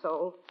rest her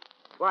soul.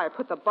 That's why I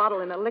put the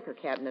bottle in the liquor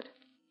cabinet.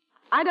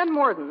 I done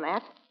more than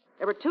that.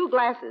 There were 2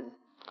 glasses.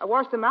 I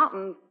washed them out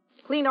and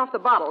cleaned off the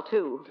bottle,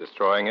 too.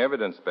 Destroying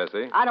evidence,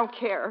 Bessie. I don't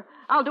care.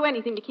 I'll do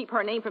anything to keep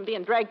her name from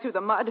being dragged through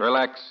the mud.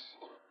 Relax.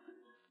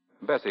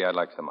 Bessie, I'd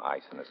like some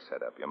ice in this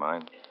setup. You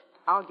mind?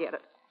 I'll get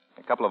it.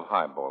 A couple of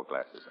highball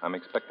glasses. I'm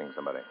expecting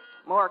somebody.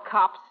 More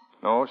cops?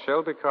 No,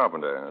 Shelby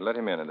Carpenter. Let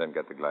him in and then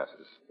get the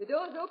glasses. The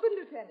door's open,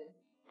 Lieutenant.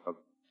 Oh,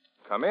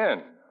 come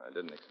in. I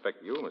didn't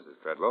expect you,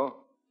 Mrs. Treadwell.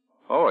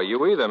 Oh, are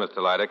you either, Mr.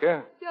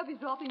 Lydecker? Shelby's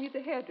dropping me at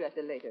the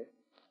hairdresser later.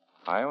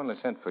 I only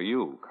sent for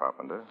you,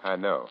 Carpenter. I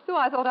know. So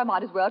I thought I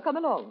might as well come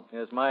along.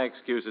 Yes, my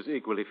excuse is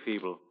equally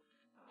feeble.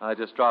 I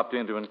just dropped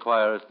in to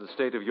inquire as to the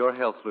state of your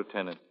health,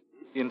 Lieutenant.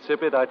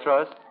 Insipid, I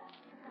trust?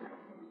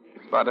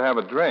 About to have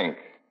a drink.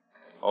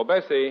 Oh,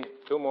 Bessie,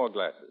 2 more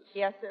glasses.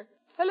 Yes, sir.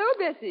 Hello,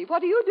 Bessie.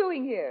 What are you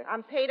doing here?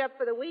 I'm paid up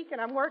for the week, and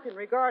I'm working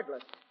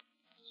regardless.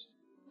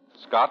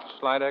 Scotch,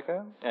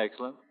 Lydecker?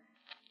 Excellent.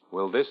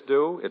 Will this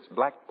do? It's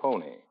Black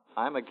Pony.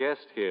 I'm a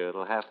guest here.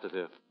 It'll have to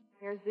do.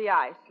 Here's the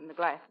ice in the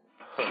glass.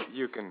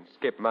 You can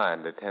skip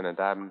mine, Lieutenant.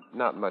 I'm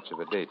not much of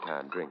a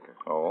daytime drinker.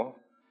 Oh?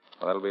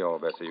 Well, that'll be all,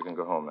 Bessie. You can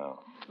go home now.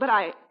 But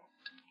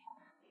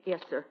Yes,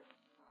 sir.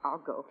 I'll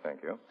go.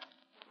 Thank you.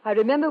 I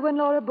remember when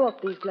Laura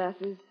bought these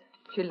glasses.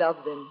 She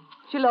loved them.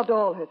 She loved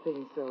all her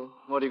things so.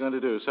 What are you going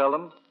to do, sell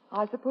them?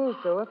 I suppose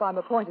so, if I'm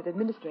appointed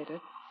administrator.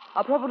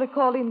 I'll probably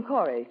call in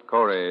Corey.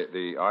 Corey,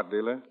 the art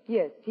dealer?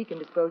 Yes, he can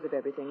dispose of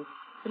everything.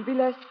 It'll be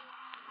less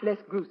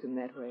gruesome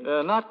that way.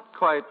 Not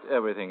quite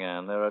everything,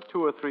 Anne. There are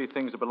 2 or 3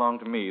 things that belong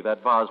to me.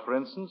 That vase, for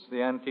instance,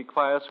 the antique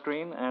fire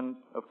screen, and,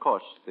 of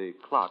course, the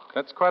clock.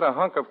 That's quite a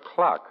hunk of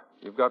clock.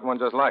 You've got one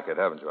just like it,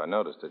 haven't you? I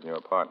noticed it in your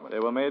apartment. They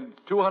were made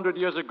 200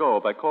 years ago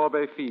by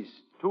Corbet Fils.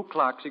 2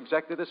 clocks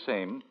exactly the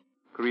same,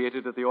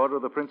 created at the order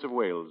of the Prince of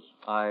Wales.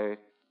 I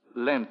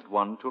lent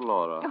one to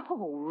Laura.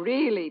 Oh,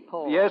 really,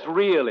 Paul? Yes,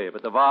 really.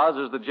 But the vase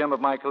is the gem of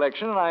my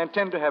collection, and I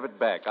intend to have it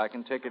back. I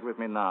can take it with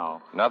me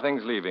now.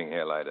 Nothing's leaving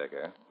here,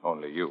 Lydecker.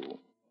 Only you.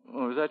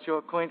 Oh, is that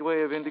your quaint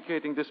way of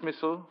indicating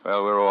dismissal?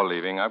 Well, we're all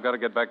leaving. I've got to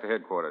get back to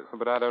headquarters.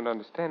 But I don't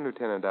understand,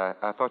 Lieutenant.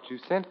 I thought you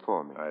sent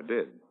for me. I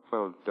did.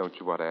 Well, don't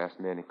you want to ask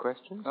me any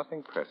questions?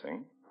 Nothing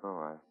pressing. Oh,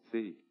 I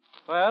see.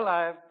 Well,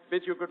 I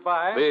bid you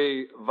goodbye.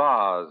 The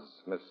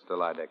vase, Mr.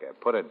 Lydecker.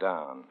 Put it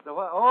down. The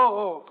what?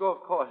 Oh,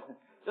 of course.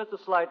 Just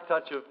a slight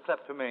touch of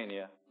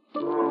kleptomania.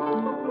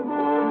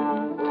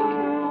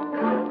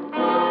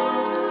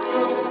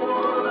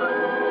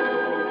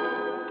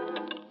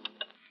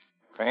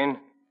 Crane?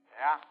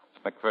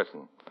 Yeah?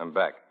 McPherson. I'm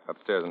back.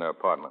 Upstairs in her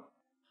apartment.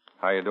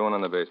 How you doing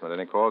in the basement?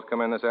 Any calls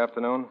come in this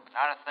afternoon?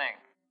 Not a thing.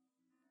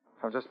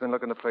 I've just been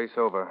looking the place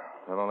over.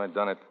 I've only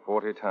done it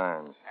 40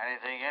 times.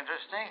 Anything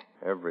interesting?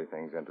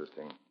 Everything's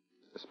interesting.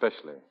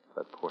 Especially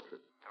that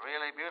portrait. A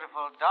really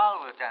beautiful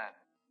doll, Lieutenant.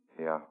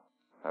 Yeah.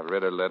 I've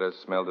read her letters,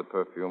 smelled the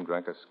perfume,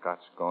 drank her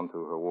scotch, gone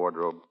through her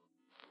wardrobe.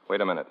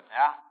 Wait a minute.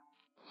 Yeah?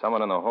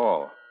 Someone in the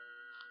hall.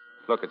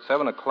 Look, at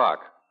 7 o'clock,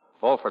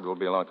 Alford will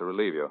be along to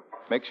relieve you.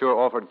 Make sure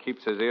Alford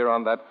keeps his ear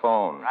on that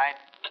phone. Right.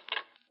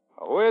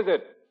 Who is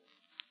it?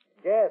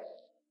 Yes.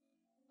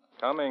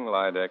 Coming,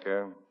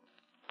 Lydecker.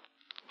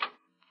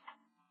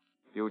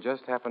 You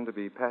just happened to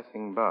be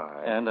passing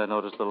by. And I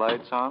noticed the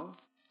lights on.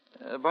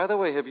 By the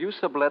way, have you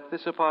sublet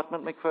this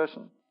apartment,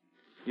 McPherson?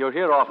 You're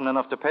here often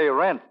enough to pay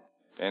rent.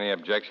 Any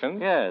objections?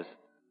 Yes.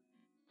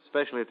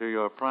 Especially to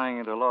your prying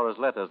into Laura's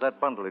letters.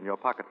 That bundle in your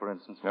pocket, for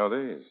instance. No,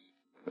 these.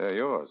 They're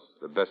yours.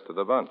 The best of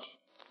the bunch.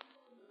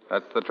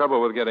 That's the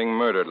trouble with getting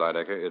murdered,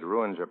 Lydecker. It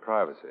ruins your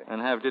privacy.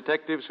 And have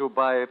detectives who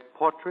buy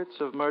portraits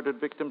of murdered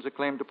victims a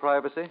claim to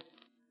privacy?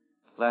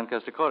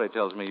 Lancaster Corey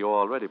tells me you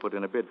already put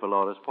in a bid for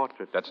Laura's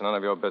portrait. That's none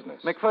of your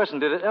business. McPherson,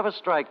 did it ever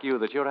strike you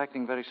that you're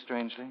acting very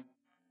strangely?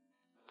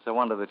 It's a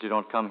wonder that you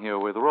don't come here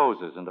with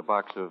roses and a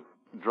box of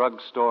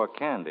drugstore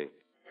candy.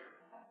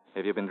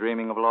 Have you been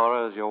dreaming of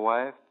Laura as your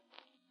wife?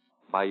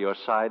 By your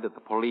side at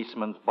the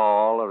policeman's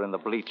ball or in the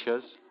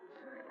bleachers?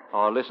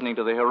 Or listening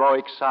to the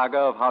heroic saga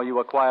of how you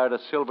acquired a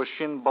silver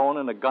shin bone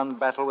in a gun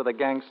battle with a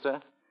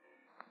gangster?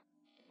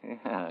 Yeah,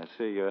 I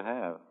see you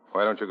have.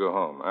 Why don't you go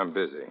home? I'm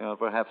busy. Well,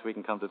 perhaps we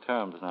can come to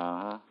terms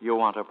now, huh? You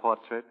want her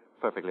portrait?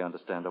 Perfectly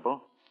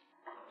understandable.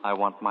 I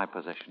want my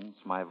possessions,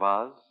 my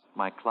vase,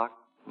 my clock,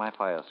 my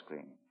fire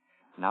screen.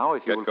 Now,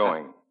 if you Get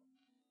going.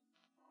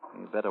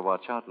 You better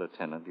watch out,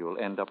 Lieutenant. You'll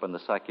end up in the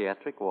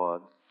psychiatric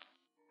ward.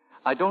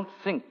 I don't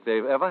think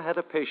they've ever had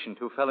a patient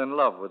who fell in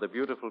love with a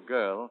beautiful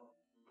girl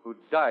who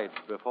died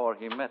before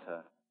he met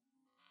her.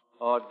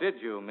 Or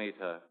did you meet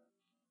her?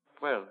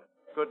 Well,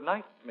 good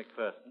night,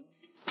 McPherson.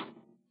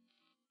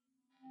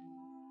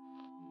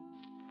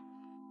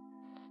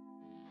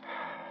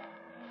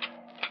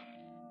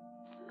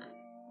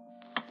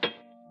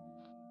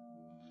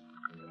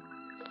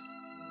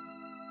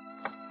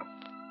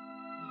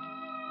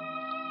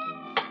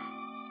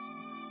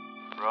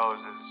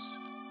 roses,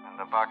 and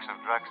a box of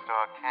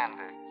drugstore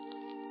candy.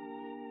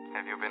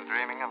 Have you been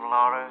dreaming of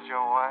Laura as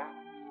your wife?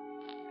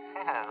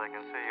 Yes, I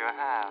can see you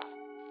have.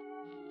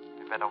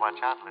 You better watch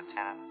out,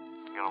 Lieutenant.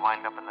 You'll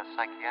wind up in the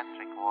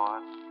psychiatric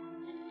ward.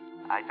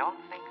 I don't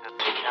think that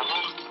they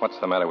ever... What's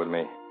the matter with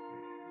me?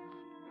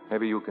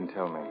 Maybe you can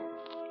tell me.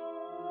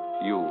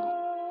 You,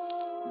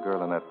 the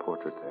girl in that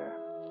portrait there.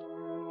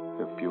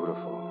 You're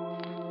beautiful.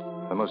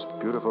 The most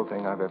beautiful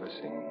thing I've ever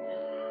seen.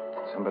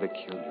 Somebody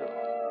killed you.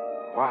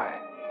 Why?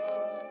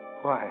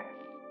 Why?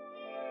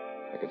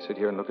 I could sit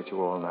here and look at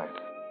you all night.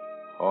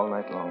 All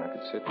night long I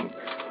could sit and...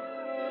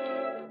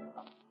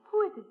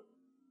 Who is it?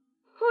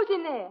 Who's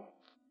in there?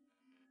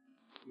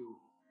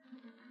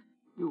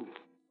 You.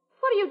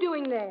 What are you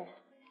doing there?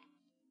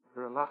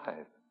 You're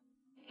alive.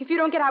 If you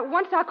don't get out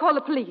once, I'll call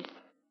the police.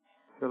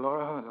 You're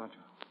Laura Hunt, aren't you?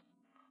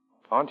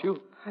 Aren't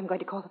you? I'm going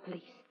to call the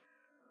police.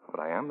 But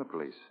I am the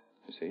police,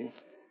 you see.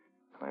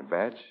 My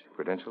badge,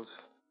 credentials,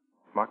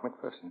 Mark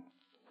McPherson.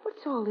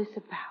 What's all this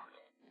about?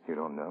 You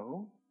don't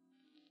know?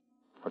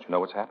 Don't you know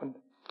what's happened?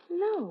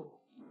 No.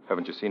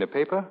 Haven't you seen a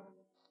paper?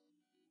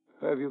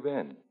 Where have you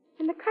been?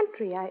 In the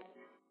country. I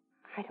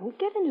don't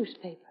get a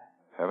newspaper.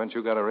 Haven't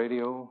you got a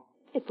radio?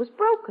 It was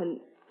broken.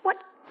 What?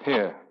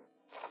 Here.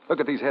 Look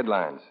at these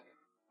headlines.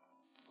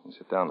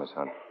 Sit down, Miss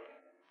Hunt.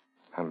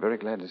 I'm very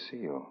glad to see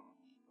you.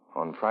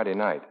 On Friday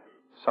night,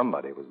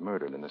 somebody was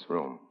murdered in this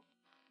room.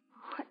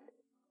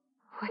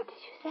 What did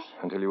you say?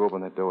 Until you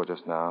opened that door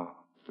just now,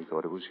 we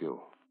thought it was you.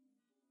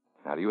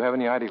 Now, do you have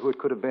any idea who it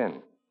could have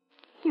been?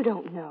 You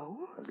don't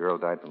know. A girl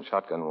died from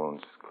shotgun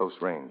wounds, close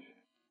range.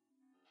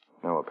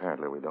 No,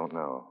 apparently we don't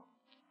know.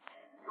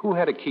 Who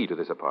had a key to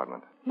this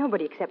apartment?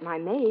 Nobody except my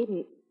maid.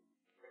 And...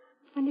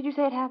 When did you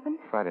say it happened?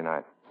 Friday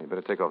night. You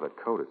better take off that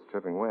coat. It's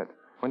dripping wet.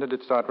 When did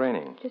it start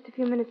raining? Just a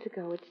few minutes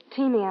ago. It's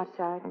teeming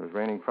outside. It was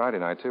raining Friday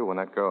night, too, when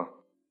that girl...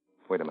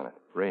 Wait a minute.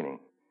 Raining.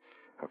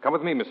 Now, come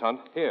with me, Miss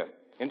Hunt. Here,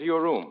 into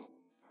your room.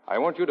 I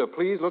want you to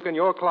please look in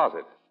your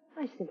closet.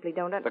 I simply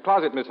don't The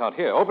closet, Miss Hunt.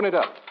 Here, open it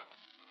up.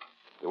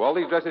 Do all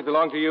these dresses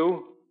belong to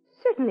you?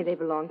 Certainly they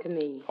belong to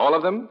me. All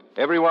of them?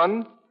 Every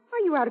one? Are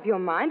you out of your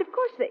mind? Of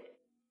course they...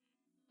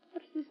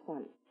 What's this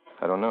one?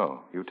 I don't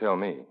know. You tell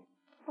me.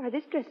 Why,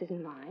 this dress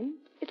isn't mine.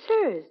 It's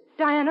hers.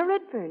 Diana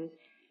Redfern's.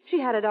 She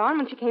had it on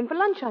when she came for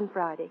lunch on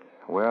Friday.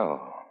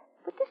 Well...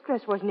 But this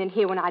dress wasn't in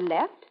here when I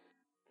left.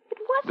 It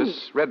wasn't.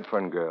 This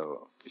Redfern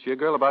girl, is she a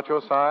girl about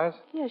your size?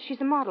 Yes,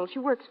 she's a model. She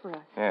works for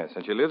us. Yes,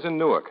 and she lives in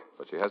Newark,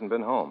 but she hasn't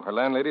been home. Her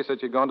landlady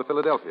said she'd gone to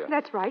Philadelphia.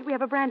 That's right. We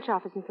have a branch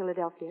office in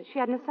Philadelphia. She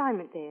had an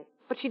assignment there.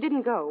 But she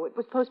didn't go. It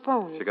was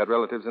postponed. She got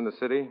relatives in the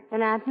city?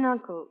 An aunt and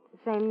uncle.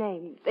 The same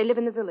name. They live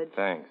in the village.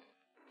 Thanks.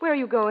 Where are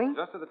you going?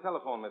 Just to the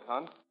telephone, Miss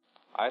Hunt.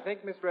 I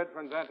think Miss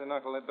Redfern's aunt and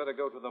uncle had better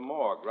go to the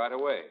morgue right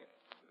away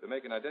to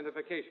make an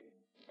identification.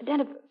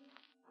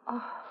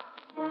 Oh.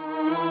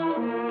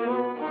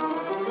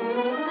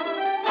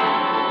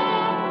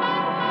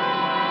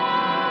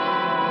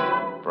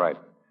 Right.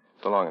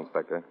 So long,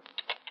 Inspector.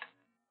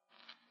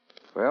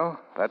 Well,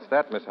 that's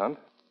that, Miss Hunt.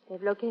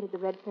 They've located the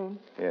Redferns?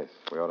 Yes,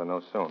 we ought to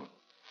know soon.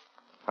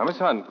 Now, Miss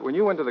Hunt, when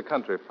you went to the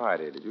country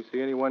Friday, did you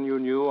see anyone you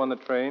knew on the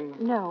train?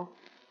 No.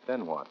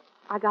 Then what?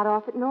 I got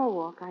off at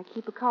Norwalk. I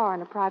keep a car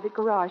in a private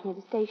garage near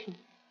the station.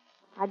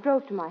 I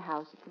drove to my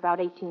house. It's about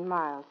 18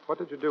 miles. What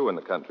did you do in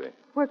the country?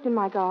 Worked in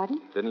my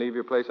garden. Didn't leave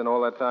your place in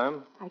all that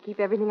time? I keep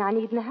everything I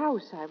need in the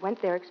house. I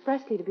went there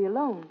expressly to be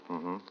alone.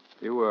 Mm-hmm.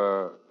 You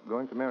were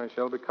going to marry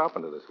Shelby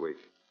Carpenter this week.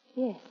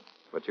 Yes.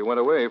 But you went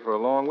away for a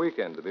long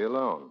weekend to be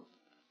alone.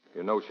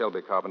 You know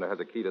Shelby Carpenter has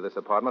a key to this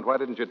apartment. Why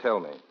didn't you tell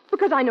me?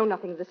 Because I know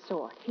nothing of the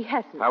sort. He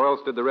hasn't. How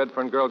else did the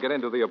Redfern girl get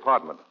into the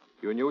apartment?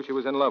 You knew she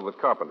was in love with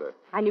Carpenter.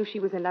 I knew she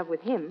was in love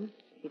with him.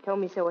 She told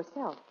me so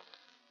herself.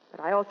 But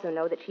I also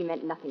know that she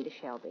meant nothing to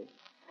Shelby.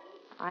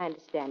 I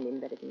understand him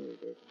better than you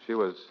do. She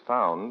was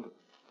found,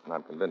 and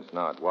I'm convinced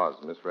now it was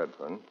Miss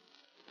Redfern.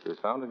 She was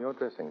found in your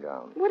dressing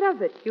gown. What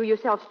of it? You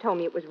yourself told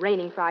me it was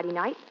raining Friday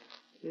night.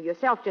 You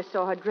yourself just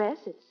saw her dress.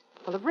 It's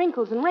full of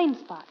wrinkles and rain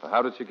spots. Now,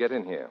 how did she get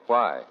in here?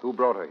 Why? Who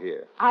brought her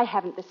here? I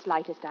haven't the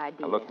slightest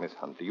idea. Now, look, Miss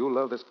Hunt, do you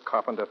love this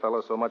Carpenter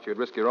fellow so much you'd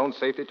risk your own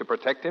safety to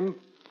protect him?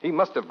 He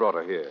must have brought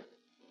her here.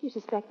 You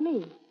suspect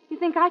me. You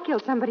think I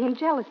killed somebody in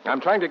jealousy. I'm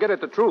trying to get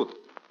at the truth.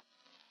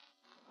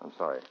 I'm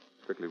sorry.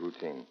 Strictly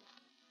routine.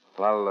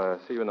 Well, I'll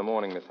see you in the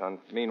morning, Miss Hunt.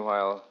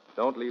 Meanwhile,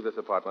 don't leave this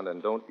apartment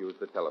and don't use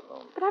the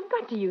telephone. But I've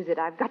got to use it.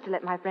 I've got to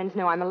let my friends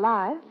know I'm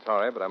alive.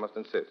 Sorry, but I must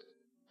insist.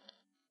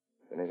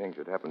 If anything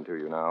should happen to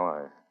you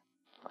now,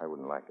 I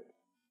wouldn't like it.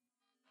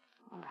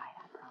 All right,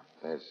 I promise.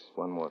 There's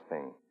one more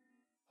thing.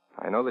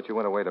 I know that you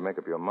went away to make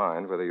up your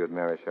mind whether you'd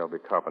marry Shelby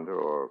Carpenter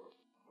or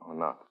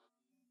not.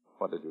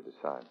 What did you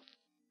decide?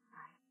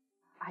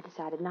 I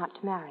decided not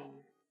to marry him.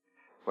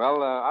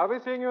 Well, I'll be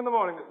seeing you in the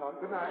morning, Miss Hunt.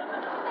 Good night.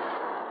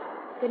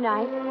 Good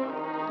night.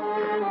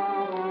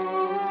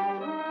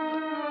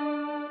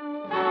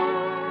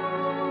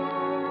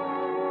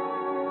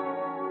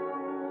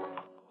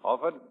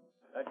 Alford?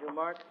 That you,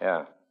 Mark?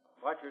 Yeah.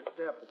 Watch your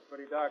step. It's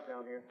pretty dark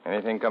down here.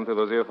 Anything come through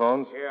those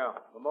earphones? Yeah,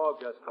 the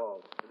morgue just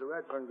called. Is the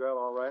Redfern girl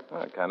all right?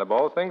 Well, it kind of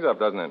balls things up,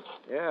 doesn't it?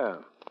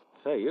 Yeah.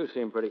 Say, you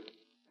seem pretty...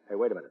 Hey,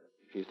 wait a minute.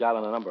 She's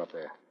dialing a number up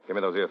there. Give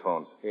me those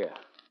earphones. Here.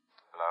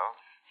 Hello?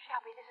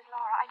 Shelby, this is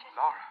Laura.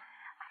 Laura?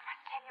 I must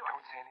tell you...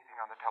 Don't say anything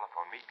on the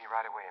telephone. Meet me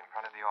right away in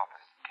front of the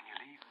office. Can you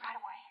leave? Right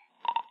away.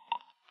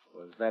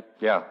 Was that...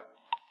 Yeah.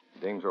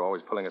 Dames are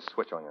always pulling a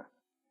switch on you.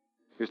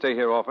 You stay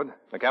here, Orford.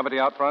 McCavity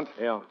out front?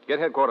 Yeah. Get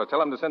headquarters. Tell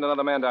them to send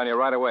another man down here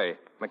right away.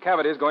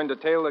 McCavity's going to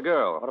tail the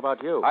girl. What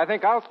about you? I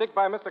think I'll stick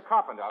by Mr.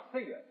 Carpenter. I'll see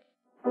you.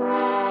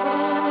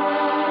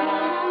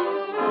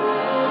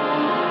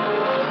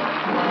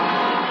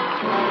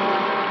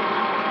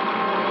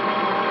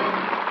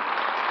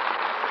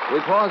 We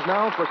pause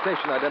now for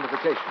station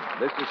identification.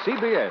 This is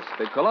CBS,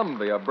 the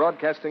Columbia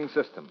Broadcasting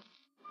System.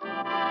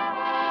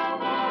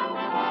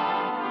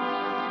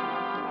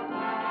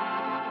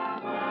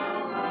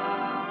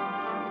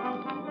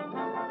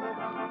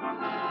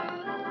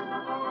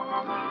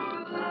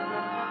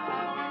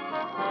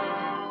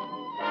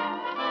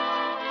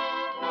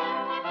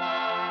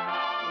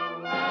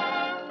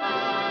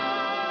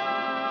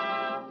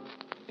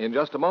 In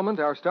just a moment,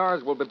 our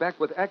stars will be back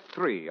with Act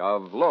 3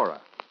 of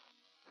Laura.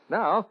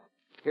 Now,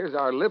 here's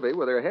our Libby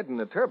with her head in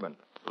a turban,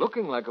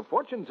 looking like a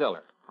fortune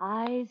teller.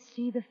 I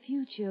see the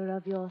future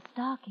of your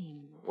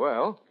stockings.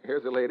 Well,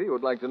 here's a lady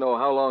who'd like to know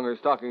how long her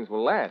stockings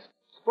will last.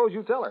 Suppose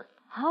you tell her.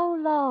 How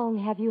long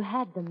have you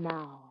had them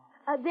now?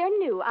 They're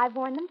new. I've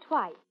worn them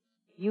twice.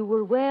 You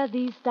will wear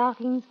these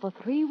stockings for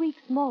 3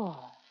 weeks more,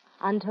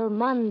 until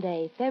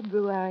Monday,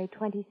 February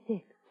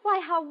 26th.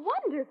 Why, how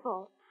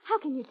wonderful. How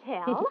can you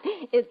tell?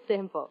 It's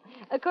simple.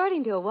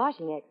 According to a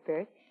washing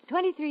expert,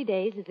 23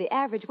 days is the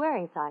average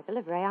wearing cycle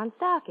of rayon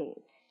stockings.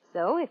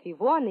 So if you've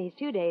worn these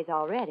 2 days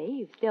already,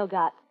 you've still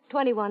got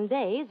 21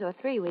 days or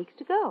 3 weeks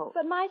to go.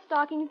 But my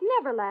stockings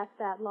never last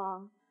that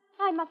long.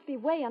 I must be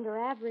way under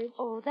average.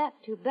 Oh,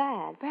 that's too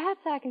bad.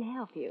 Perhaps I can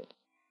help you.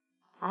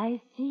 I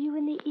see you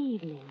in the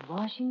evening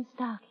washing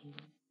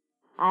stockings.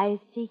 I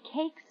see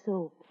cake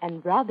soap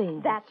and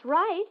rubbing. That's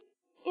right.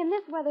 In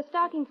this weather,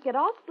 stockings get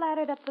all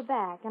splattered up the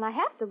back, and I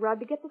have to rub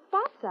to get the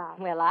spots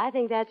out. Well, I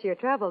think that's your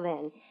trouble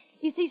then.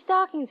 You see,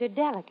 stockings are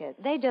delicate.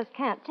 They just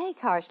can't take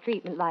harsh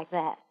treatment like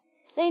that.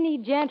 They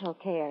need gentle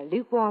care,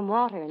 lukewarm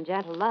water and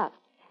gentle Lux,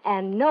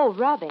 and no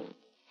rubbing.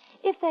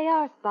 If they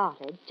are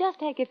spotted, just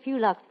take a few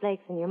Lux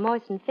flakes in your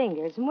moistened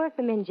fingers and work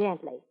them in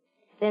gently.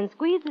 Then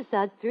squeeze the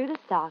suds through the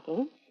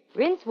stocking,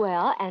 rinse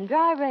well, and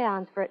dry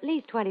rayons for at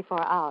least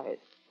 24 hours.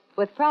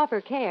 With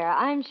proper care,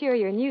 I'm sure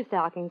your new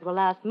stockings will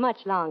last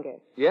much longer.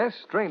 Yes,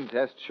 strain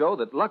tests show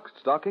that Lux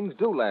stockings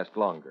do last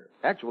longer,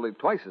 actually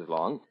twice as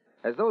long,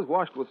 as those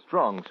washed with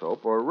strong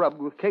soap or rubbed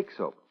with cake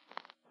soap.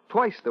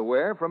 Twice the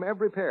wear from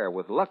every pair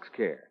with Lux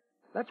Care.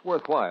 That's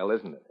worthwhile,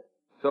 isn't it?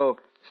 So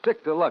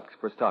stick to Lux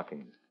for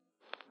stockings.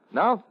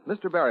 Now,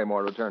 Mr.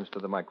 Barrymore returns to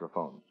the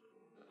microphone.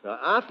 Now,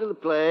 after the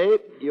play,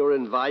 you're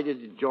invited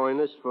to join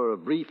us for a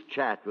brief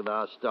chat with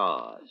our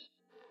stars.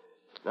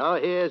 Now,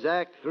 here's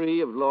Act 3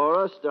 of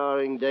Laura,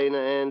 starring Dana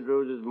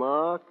Andrews as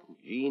Mark,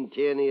 Gene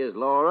Tierney as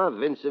Laura,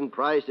 Vincent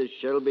Price as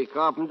Shelby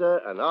Carpenter,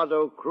 and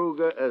Otto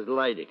Kruger as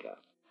Lydica.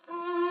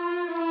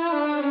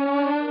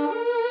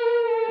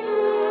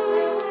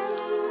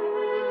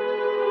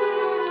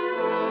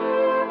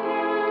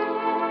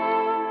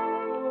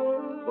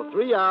 For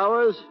 3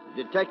 hours,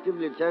 Detective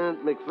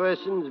Lieutenant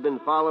McPherson's been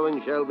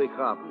following Shelby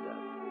Carpenter.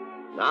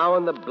 Now,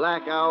 in the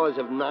black hours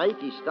of night,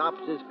 he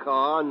stops his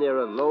car near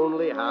a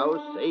lonely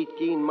house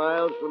 18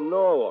 miles from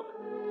Norwalk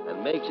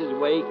and makes his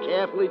way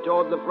carefully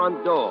toward the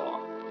front door.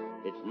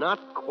 It's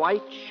not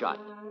quite shut.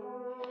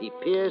 He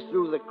peers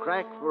through the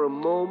crack for a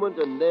moment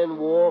and then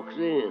walks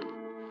in.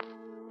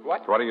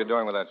 What are you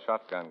doing with that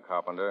shotgun,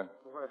 Carpenter?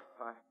 Well,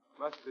 I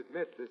must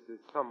admit this is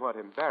somewhat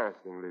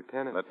embarrassing,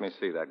 Lieutenant. Let me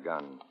see that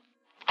gun.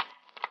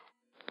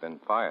 Been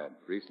fired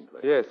recently.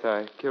 Yes,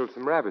 I killed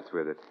some rabbits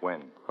with it.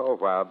 When? Oh, a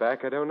while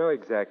back. I don't know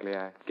exactly.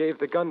 I gave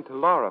the gun to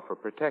Laura for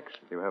protection.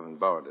 You haven't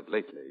borrowed it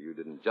lately. You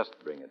didn't just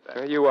bring it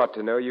back. You ought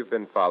to know. You've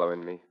been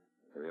following me.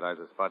 You realize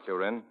the spot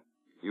you're in?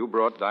 You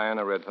brought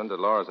Diana Redfern to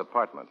Laura's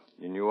apartment.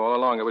 You knew all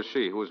along it was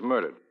she who was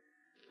murdered.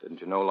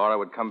 Didn't you know Laura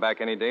would come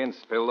back any day and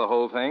spill the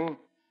whole thing?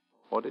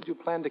 Or did you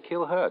plan to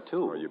kill her,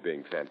 too? Oh, you're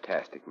being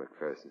fantastic,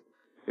 McPherson.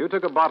 You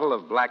took a bottle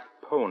of Black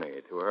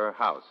Pony to her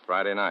house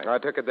Friday night. I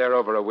took it there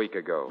over a week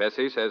ago.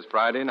 Bessie says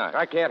Friday night.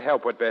 I can't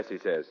help what Bessie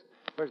says.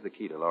 Where's the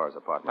key to Laura's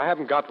apartment? I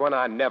haven't got one.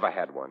 I never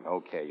had one.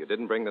 Okay, you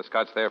didn't bring the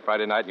scotch there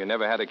Friday night and you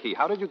never had a key.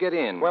 How did you get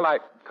in? Well,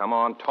 Come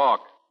on,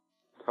 talk.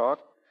 Talk?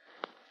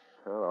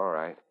 Oh, all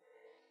right.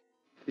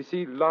 You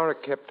see, Laura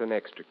kept an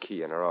extra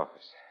key in her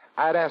office.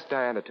 I'd asked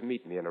Diana to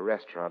meet me in a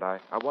restaurant. I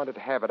wanted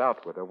to have it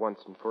out with her once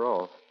and for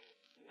all.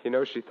 You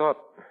know, she thought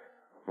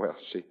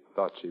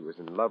she was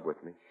in love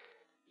with me.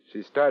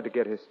 She started to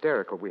get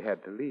hysterical. We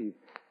had to leave.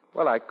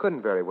 Well, I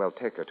couldn't very well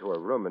take her to her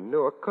room in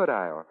Newark, could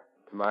I? Or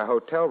to my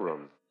hotel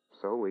room.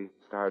 So we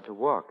started to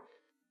walk.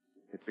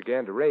 It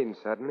began to rain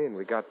suddenly, and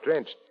we got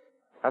drenched.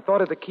 I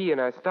thought of the key, and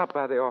I stopped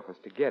by the office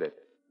to get it.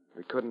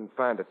 We couldn't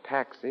find a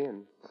taxi,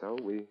 and so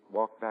we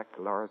walked back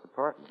to Laura's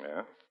apartment.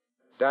 Yeah?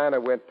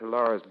 Diana went to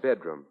Laura's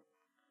bedroom.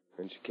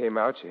 When she came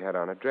out, she had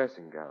on a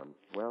dressing gown.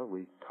 Well,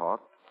 we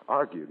talked,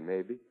 argued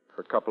maybe,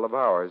 for a couple of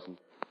hours, and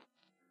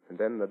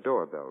then the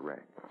doorbell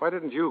rang. Why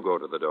didn't you go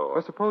to the door?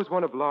 Well, suppose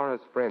one of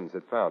Laura's friends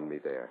had found me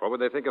there. What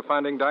would they think of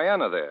finding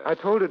Diana there? I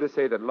told her to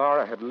say that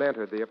Laura had lent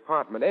her the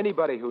apartment.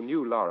 Anybody who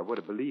knew Laura would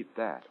have believed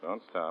that.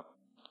 Don't stop.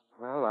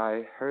 Well,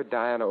 I heard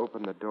Diana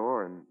open the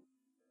door, and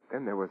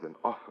then there was an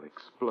awful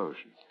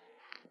explosion.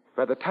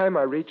 By the time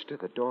I reached her,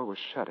 the door was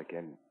shut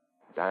again.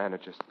 Diana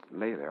just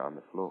lay there on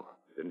the floor.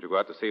 Didn't you go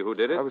out to see who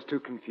did it? I was too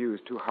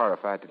confused, too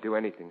horrified to do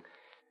anything.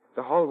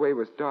 The hallway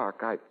was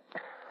dark. I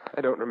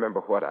don't remember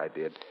what I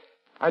did.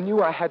 I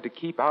knew I had to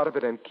keep out of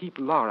it and keep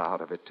Laura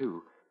out of it,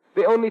 too.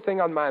 The only thing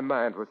on my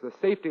mind was the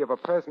safety of a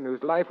person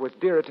whose life was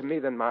dearer to me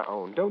than my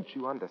own. Don't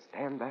you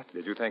understand that?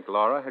 Did you think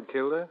Laura had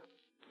killed her?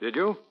 Did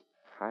you?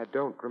 I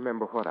don't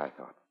remember what I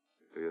thought.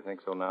 Do you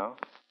think so now?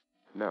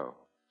 No.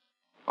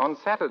 On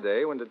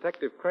Saturday, when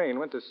Detective Crane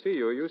went to see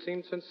you, you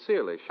seemed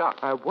sincerely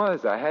shocked. I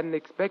was. I hadn't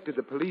expected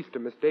the police to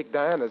mistake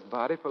Diana's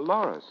body for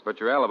Laura's. But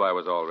your alibi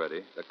was all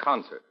ready. The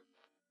concert.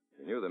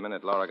 You knew the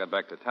minute Laura got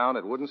back to town,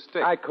 it wouldn't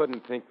stick. I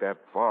couldn't think that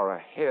far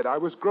ahead. I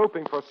was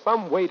groping for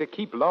some way to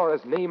keep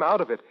Laura's name out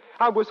of it.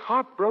 I was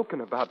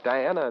heartbroken about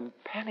Diana and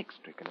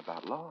panic-stricken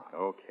about Laura.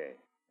 Okay.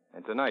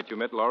 And tonight you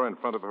met Laura in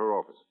front of her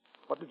office.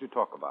 What did you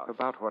talk about?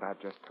 About what I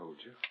just told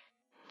you.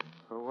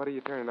 Well, what are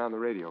you turning on the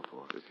radio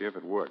for? To see if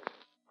it works.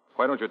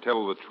 Why don't you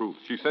tell her the truth?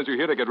 She says you're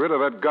here to get rid of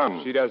that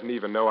gun. She doesn't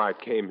even know I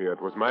came here.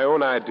 It was my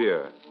own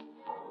idea.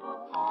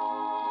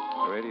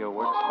 The radio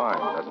works fine,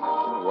 doesn't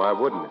it? Why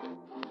wouldn't it?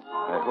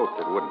 I hoped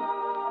it wouldn't.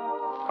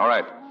 All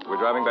right. We're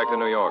driving back to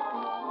New York.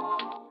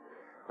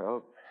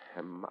 Well,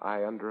 am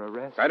I under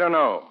arrest? I don't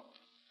know.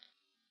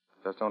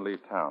 Just don't leave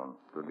town.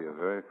 It would be a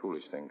very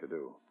foolish thing to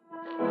do.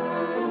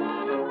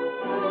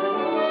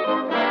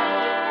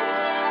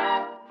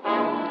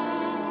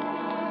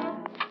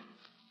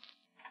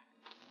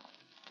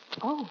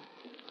 Oh,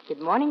 good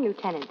morning,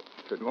 Lieutenant.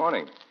 Good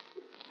morning.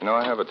 You know,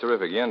 I have a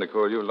terrific yen to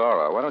call you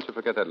Laura. Why don't you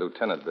forget that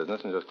lieutenant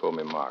business and just call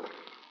me Mark?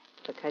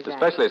 Because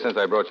Especially since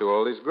I brought you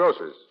all these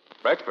groceries.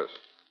 Breakfast.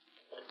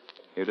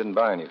 You didn't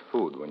buy any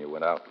food when you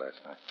went out last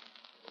night.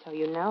 So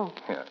you know.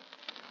 Yeah.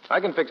 I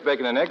can fix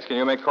bacon and eggs. Can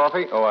you make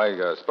coffee? Oh,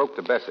 I spoke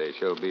to Bessie.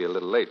 She'll be a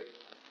little late.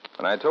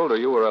 When I told her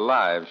you were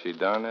alive, she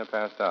darn near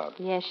passed out.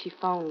 Yes, she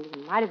phoned.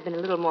 Might have been a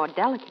little more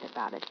delicate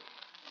about it.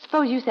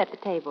 Suppose you set the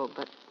table,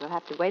 but we'll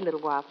have to wait a little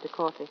while for the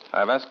coffee.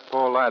 I've asked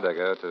Paul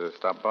Lydecker to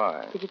stop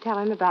by. Did you tell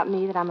him about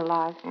me, that I'm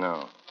alive?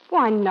 No.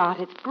 Why not?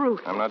 It's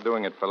brutal. I'm not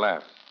doing it for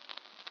laughs.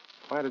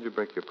 Why did you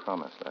break your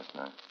promise last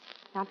night?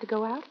 Not to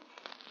go out?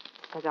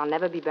 Because I'll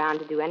never be bound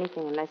to do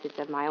anything unless it's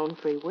of my own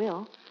free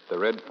will. The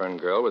Redfern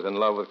girl was in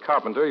love with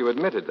Carpenter. You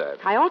admitted that.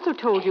 I also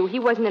told you he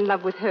wasn't in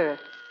love with her.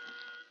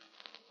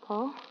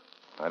 Paul?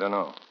 I don't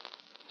know.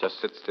 Just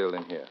sit still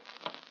in here.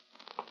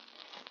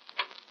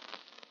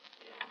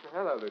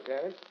 Hello,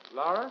 Lieutenant.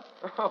 Laura?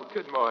 Oh,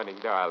 good morning,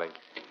 darling.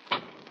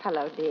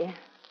 Hello, dear.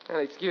 Well,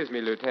 excuse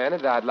me,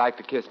 Lieutenant. I'd like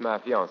to kiss my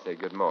fiancée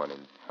good morning.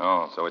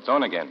 Oh, so it's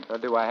on again. Or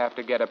do I have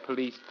to get a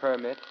police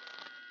permit?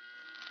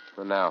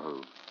 Well, now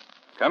who?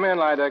 Come in,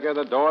 Lydecker.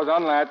 The door's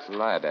unlatched.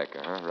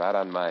 Lydecker, huh? Right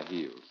on my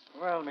heels.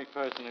 Well,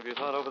 McPherson, have you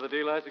thought over the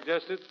deal I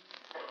suggested?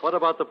 What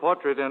about the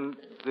portrait and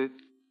the...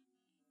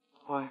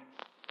 Why?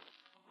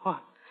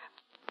 What?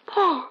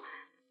 Paul!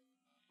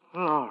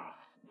 Laura.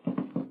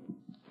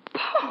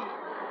 Paul!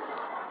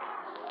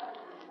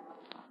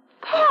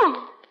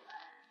 Paul!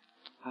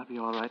 I'll be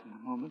all right in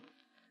a moment.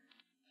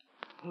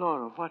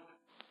 Laura, what?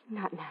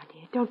 Not now,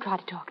 dear. Don't try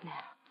to talk now.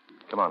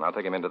 Come on, I'll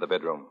take him into the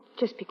bedroom.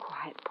 Just be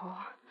quiet, Paul.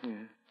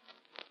 Yes.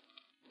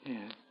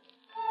 Yes.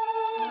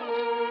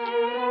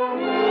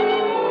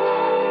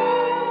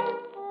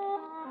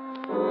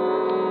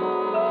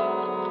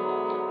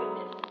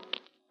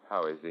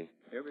 How is he?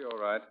 He'll be all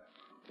right.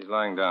 He's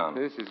lying down.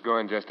 This is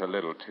going just a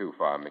little too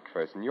far,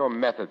 McPherson. Your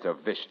methods are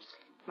vicious.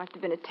 Must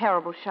have been a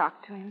terrible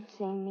shock to him,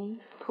 seeing me.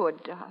 Poor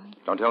darling.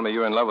 Don't tell me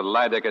you're in love with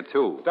Lydecker,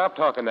 too. Stop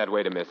talking that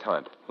way to Miss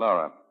Hunt.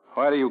 Laura,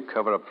 why do you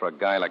cover up for a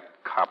guy like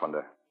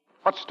Carpenter?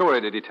 What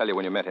story did he tell you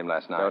when you met him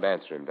last night? Don't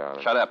answer him,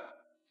 darling. Shut up.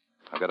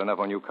 I've got enough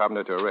on you,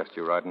 Carpenter, to arrest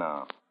you right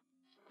now.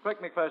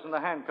 Quick, McPherson, the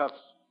handcuffs.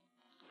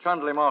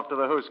 Trundle him off to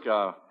the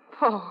Hooskow.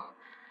 Paul.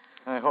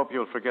 I hope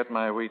you'll forget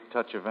my wee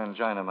touch of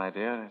angina, my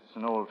dear. It's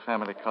an old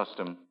family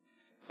custom.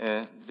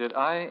 Did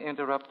I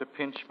interrupt a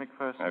pinch,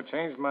 McPherson? I've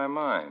changed my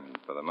mind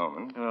for the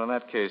moment. Well, in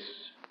that case,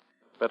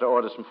 better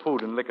order some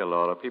food and liquor,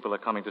 Laura. People are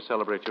coming to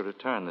celebrate your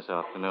return this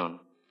afternoon.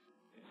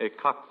 A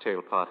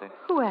cocktail party.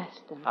 Who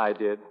asked them? I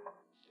did.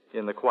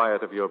 In the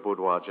quiet of your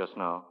boudoir just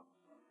now.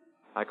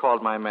 I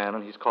called my man,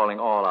 and he's calling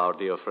all our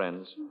dear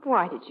friends.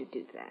 Why did you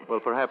do that? Well,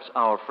 perhaps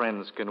our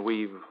friends can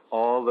weave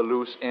all the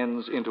loose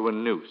ends into a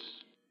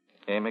noose.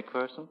 Eh,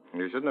 McPherson?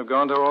 You shouldn't have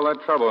gone to all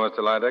that trouble, Mr.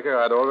 Lydecker.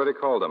 I'd already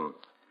called them.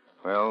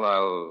 Well,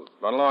 I'll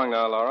run along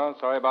now, Laura.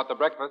 Sorry about the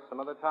breakfast. Some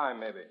other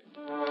time, maybe.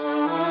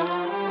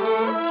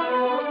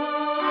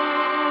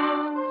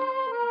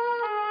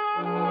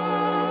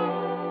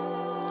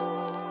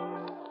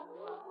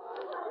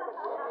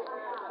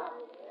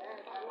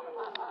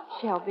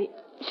 Shelby,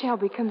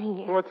 come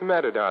here. What's the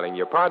matter, darling?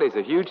 Your party's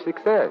a huge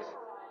success.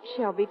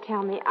 Shelby,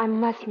 tell me, I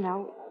must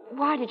know.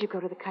 Why did you go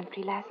to the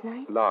country last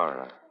night?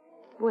 Laura.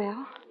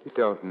 Well? You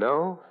don't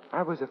know?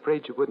 I was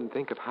afraid you wouldn't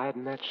think of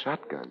hiding that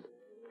shotgun.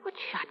 What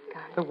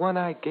shotgun? The one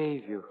I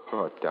gave you.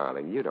 Oh,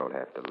 darling, you don't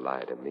have to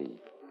lie to me.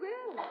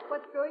 Well,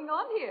 what's going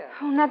on here?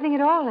 Oh, nothing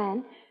at all,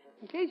 Anne.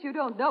 In case you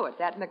don't know it,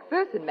 that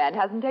McPherson man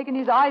hasn't taken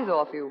his eyes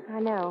off you. I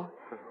know.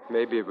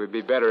 Maybe it would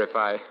be better if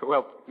I,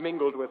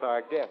 mingled with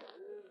our guests.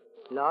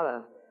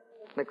 Laura,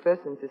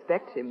 McPherson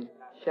suspects him.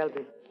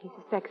 Shelby. He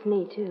suspects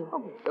me, too.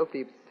 Oh,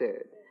 Sophie,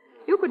 absurd.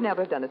 You could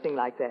never have done a thing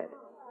like that.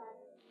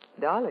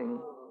 Darling.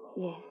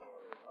 Yes.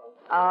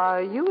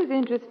 Are you as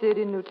interested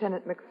in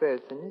Lieutenant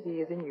McPherson as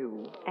he is in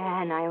you?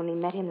 Anne, I only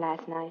met him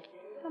last night.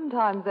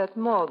 Sometimes that's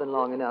more than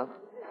long enough.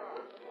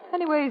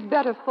 Anyway, he's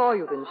better for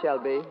you than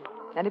Shelby.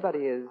 Anybody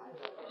is.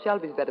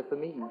 Shelby's better for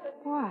me.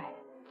 Why?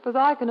 Because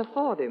I can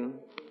afford him.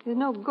 He's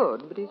no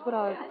good, but he's what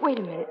I... Wait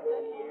a minute.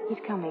 He's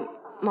coming.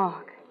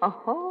 Mark.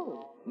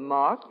 Oh,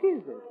 Mark,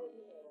 is it?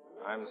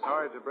 I'm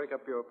sorry to break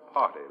up your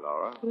party,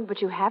 Laura.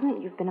 But you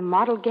haven't. You've been a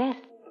model guest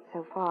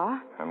so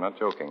far. I'm not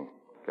joking.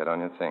 Get on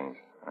your things.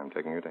 I'm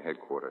taking you to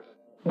headquarters.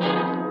 I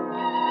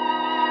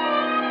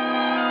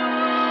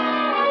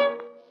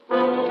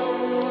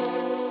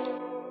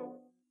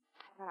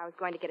thought I was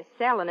going to get a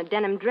cell and a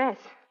denim dress.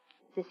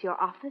 Is this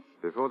your office?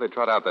 Before they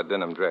trot out that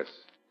denim dress,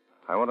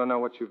 I want to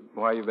know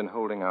why you've been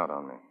holding out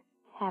on me.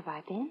 Have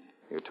I been?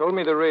 You told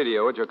me the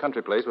radio at your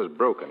country place was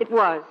broken. It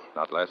was.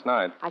 Not last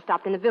night. I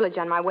stopped in the village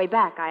on my way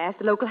back. I asked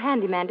the local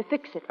handyman to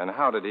fix it. And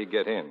how did he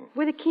get in?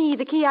 With a key.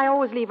 The key I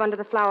always leave under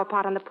the flower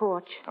pot on the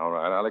porch. All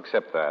right, I'll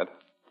accept that.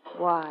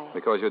 Why?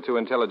 Because you're too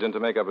intelligent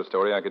to make up a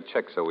story I could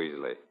check so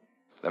easily.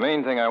 The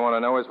main thing I want to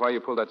know is why you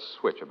pulled that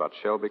switch about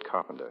Shelby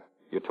Carpenter.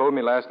 You told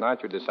me last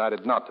night you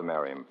decided not to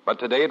marry him. But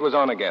today it was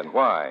on again.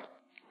 Why?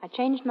 I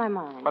changed my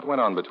mind. What went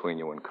on between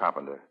you and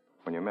Carpenter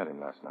when you met him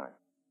last night?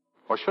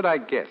 Or should I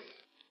guess?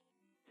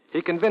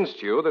 He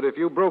convinced you that if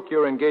you broke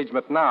your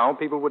engagement now,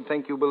 people would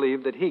think you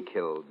believed that he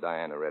killed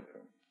Diana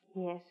Redfern.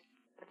 Yes,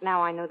 but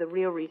now I know the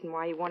real reason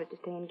why he wanted to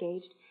stay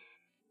engaged.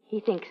 He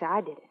thinks I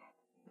did it.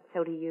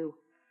 So do you.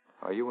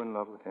 Are you in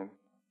love with him?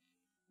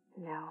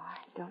 No, I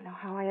don't know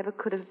how I ever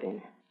could have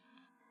been.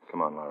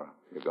 Come on, Laura.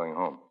 You're going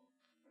home.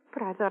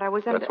 But I thought I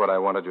was under... That's what I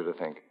wanted you to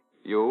think.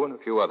 You and a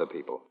few other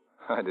people.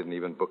 I didn't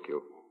even book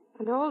you.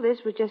 And all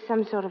this was just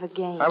some sort of a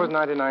game. I was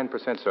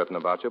 99% certain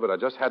about you, but I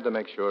just had to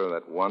make sure of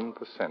that 1%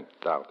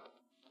 doubt.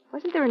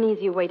 Wasn't there an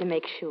easier way to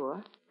make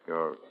sure?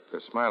 You're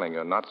smiling.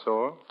 You're not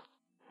sore?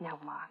 No,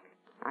 Mark.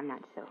 I'm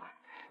not sore.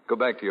 Go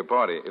back to your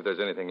party, if there's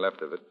anything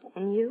left of it.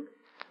 And you?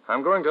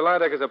 I'm going to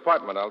Lydecker's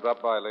apartment. I'll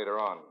drop by later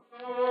on.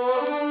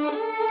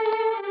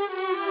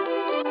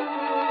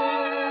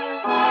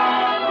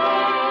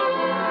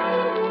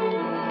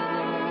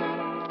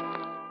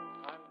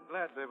 I'm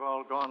glad they've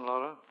all gone,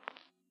 Laura.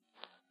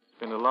 It's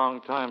been a long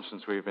time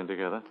since we've been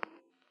together.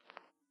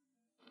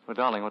 Well,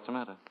 darling, what's the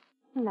matter?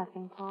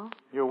 Nothing, Paul.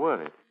 You're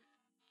worried.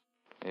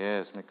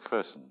 Yes,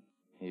 McPherson.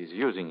 He's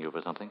using you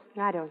for something.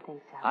 I don't think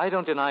so. I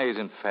don't deny he's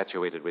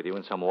infatuated with you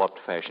in some warped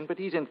fashion, but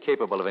he's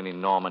incapable of any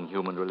normal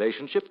human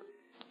relationship.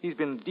 He's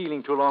been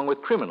dealing too long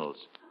with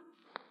criminals.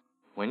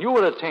 When you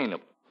were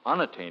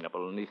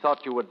unattainable, and he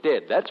thought you were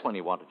dead, that's when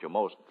he wanted you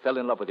most. Fell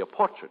in love with your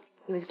portrait.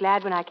 He was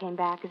glad when I came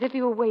back, as if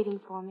he were waiting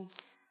for me.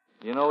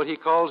 You know what he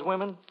calls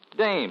women?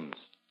 Dames.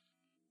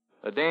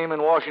 A dame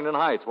in Washington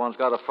Heights once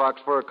got a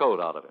fox fur coat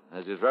out of it.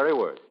 That's his very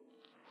word.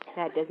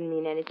 That doesn't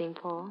mean anything,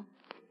 Paul.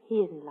 He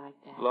isn't like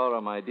that.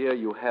 Laura, my dear,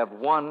 you have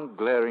one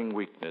glaring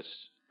weakness.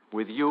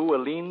 With you, a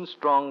lean,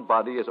 strong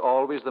body is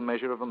always the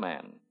measure of a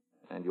man,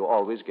 and you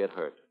always get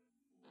hurt.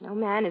 No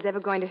man is ever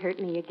going to hurt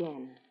me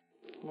again.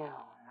 No,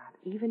 not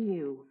even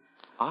you.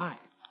 I?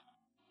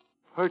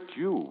 Hurt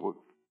you?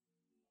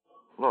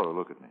 Laura,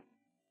 look at me.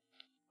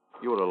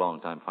 You were a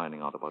long time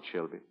finding out about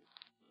Shelby,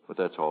 but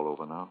that's all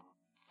over now.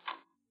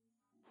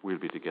 We'll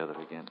be together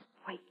again.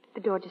 Wait, the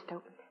door just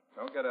opened.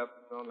 Don't get up.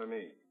 It's only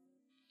me.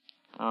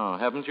 Oh,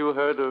 haven't you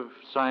heard of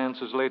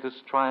science's latest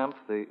triumph,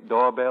 the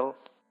doorbell?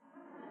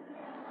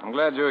 I'm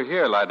glad you're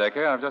here,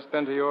 Lydecker. I've just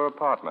been to your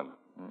apartment.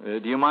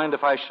 Do you mind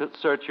if I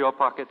search your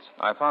pockets?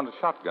 I found a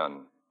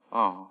shotgun.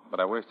 Oh. But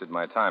I wasted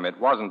my time. It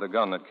wasn't the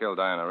gun that killed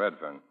Diana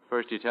Redfern.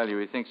 First he tells you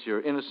he thinks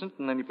you're innocent,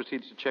 and then he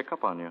proceeds to check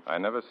up on you. I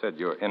never said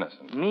you're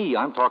innocent. Me?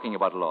 I'm talking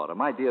about Laura.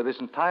 My dear, this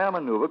entire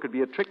maneuver could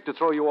be a trick to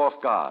throw you off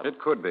guard. It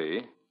could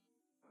be,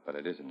 but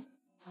it isn't.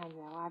 I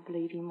know. I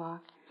believe you,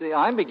 Mark. See,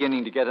 I'm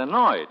beginning to get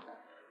annoyed.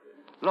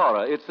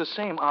 Laura, it's the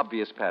same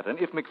obvious pattern.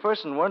 If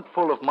McPherson weren't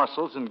full of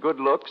muscles and good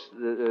looks,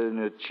 in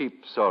a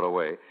cheap sort of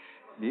way,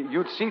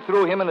 you'd see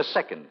through him in a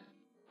second.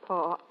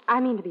 Paul, I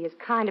mean to be as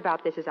kind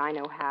about this as I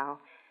know how.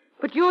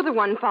 But you're the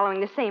one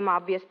following the same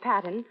obvious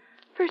pattern.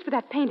 First with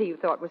that painter you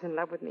thought was in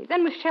love with me.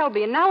 Then with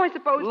Shelby, and now I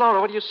suppose... Laura,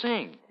 what are you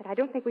saying? That I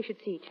don't think we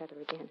should see each other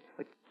again.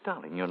 But,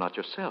 darling, you're not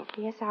yourself.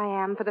 Yes, I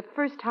am. For the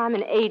first time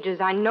in ages,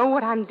 I know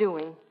what I'm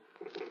doing.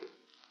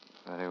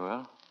 Very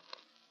well.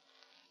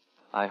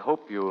 I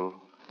hope you'll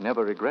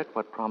never regret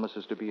what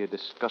promises to be a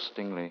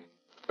disgustingly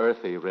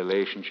earthy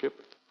relationship.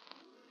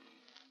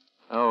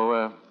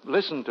 Oh,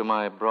 listen to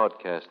my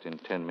broadcast in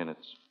 10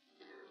 minutes.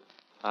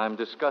 I'm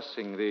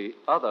discussing the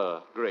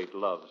other great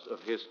loves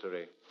of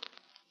history.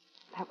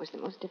 That was the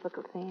most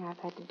difficult thing I've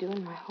had to do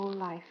in my whole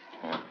life.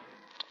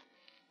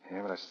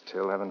 Yeah, but I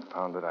still haven't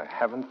found it. I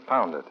haven't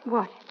found it.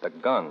 What? The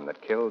gun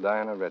that killed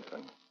Diana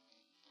Redfern.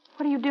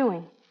 What are you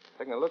doing?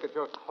 Taking a look at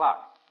your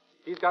clock.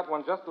 He's got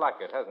one just like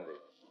it, hasn't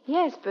he?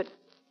 Yes, but...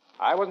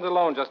 I wasn't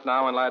alone just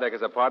now in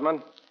Lydecker's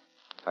apartment.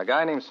 A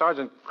guy named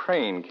Sergeant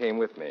Crane came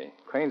with me.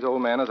 Crane's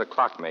old man is a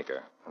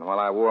clockmaker. And while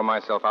I wore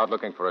myself out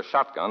looking for a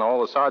shotgun,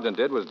 all the sergeant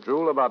did was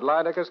drool about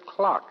Lydecker's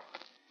clock.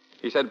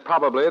 He said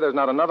probably there's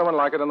not another one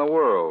like it in the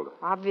world.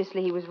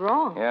 Obviously he was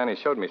wrong. Yeah, and he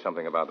showed me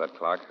something about that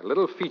clock. A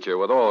little feature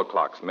with all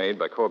clocks made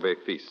by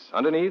Corbeil-Fils.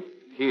 Underneath,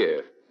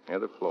 here, near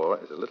the floor,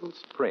 is a little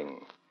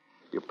spring.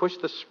 You push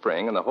the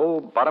spring, and the whole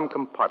bottom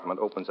compartment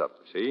opens up.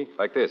 See?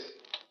 Like this.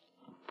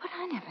 But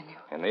I never knew.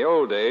 In the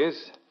old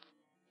days,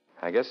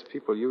 I guess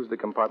people used the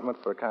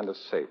compartment for a kind of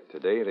safe.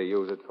 Today, they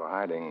use it for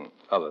hiding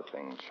other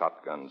things.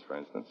 Shotguns, for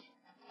instance.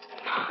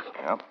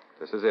 Yep,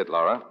 this is it,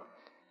 Laura.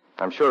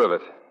 I'm sure of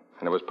it.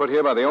 And it was put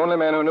here by the only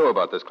man who knew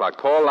about this clock,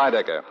 Paul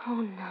Lydecker.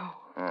 Oh, no.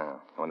 Yeah.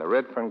 When the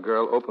Redfern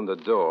girl opened the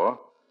door,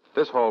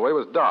 this hallway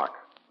was dark.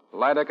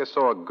 Lydecker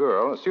saw a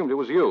girl, assumed it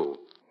was you,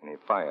 and he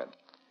fired.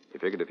 He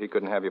figured if he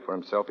couldn't have you for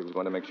himself, he was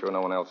going to make sure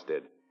no one else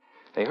did.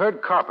 He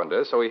heard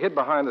Carpenter, so he hid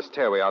behind the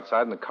stairway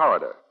outside in the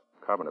corridor.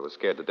 Carpenter was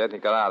scared to death, and he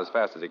got out as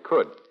fast as he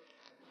could.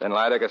 Then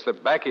Lydecker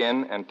slipped back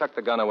in and tucked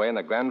the gun away in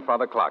the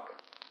grandfather clock.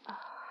 Oh,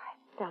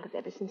 I felt it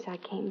ever since I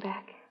came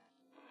back.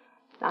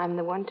 I'm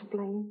the one to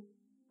blame.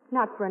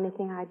 Not for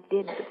anything I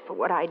did, but for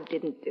what I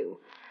didn't do.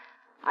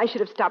 I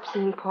should have stopped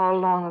seeing Paul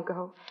long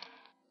ago.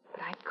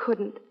 But I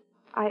couldn't.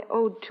 I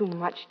owed too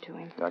much to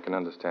him. I can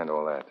understand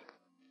all that.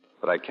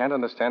 But I can't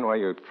understand why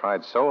you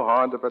tried so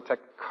hard to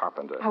protect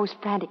Carpenter. I was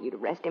frantic you'd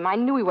arrest him. I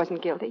knew he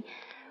wasn't guilty.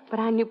 But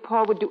I knew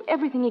Paul would do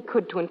everything he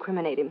could to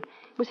incriminate him.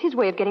 It was his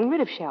way of getting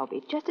rid of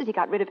Shelby, just as he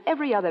got rid of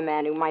every other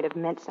man who might have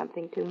meant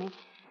something to me.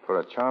 For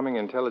a charming,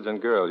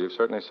 intelligent girl, you've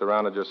certainly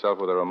surrounded yourself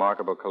with a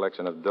remarkable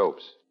collection of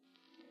dopes.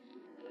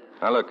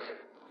 Now, look,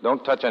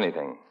 don't touch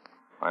anything.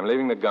 I'm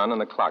leaving the gun and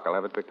the clock. I'll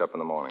have it picked up in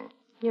the morning.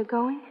 You're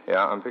going?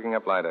 Yeah, I'm picking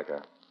up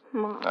Lydecker.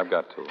 Mark. I've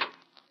got to.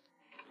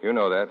 You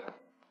know that.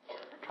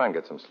 Try and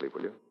get some sleep,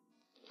 will you?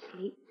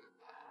 Sleep?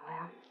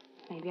 Well,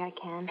 maybe I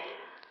can.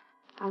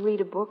 I'll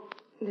read a book,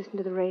 listen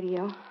to the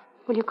radio.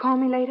 Will you call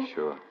me later?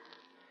 Sure.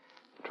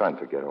 Try and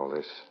forget all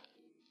this.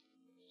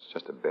 It's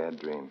just a bad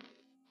dream.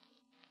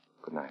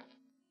 Good night,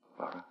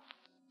 Laura.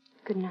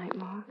 Good night,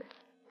 Mark.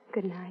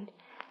 Good night.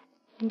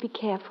 And be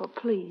careful,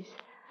 please.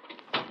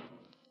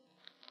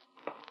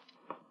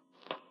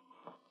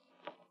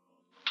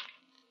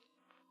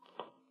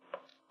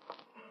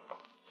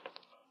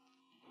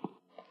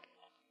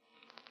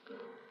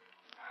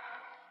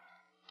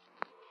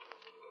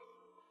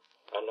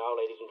 And now,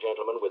 ladies and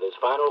gentlemen, with his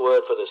final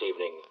word for this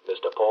evening,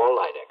 Mr. Paul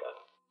Lydecker.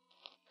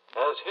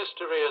 As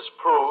history has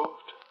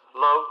proved,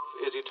 love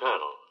is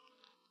eternal.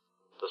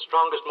 The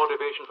strongest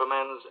motivation for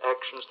man's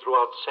actions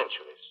throughout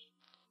centuries.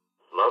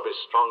 Love is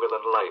stronger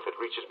than life. It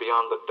reaches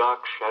beyond the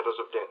dark shadows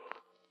of death.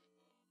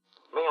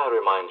 May I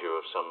remind you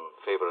of some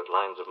favorite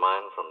lines of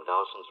mine from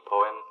Dowson's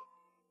poem?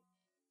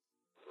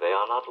 They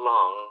are not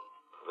long,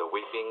 the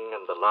weeping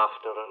and the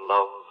laughter,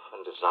 love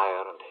and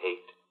desire and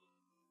hate.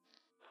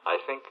 I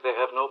think they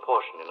have no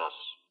portion in us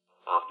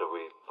after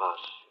we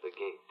pass the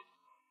gate.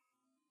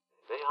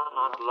 They are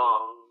not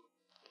long,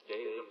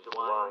 days of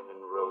wine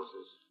and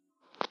roses.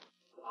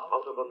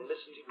 Out of a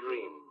misty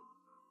dream,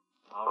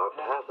 our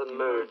path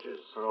emerges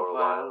for a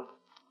while,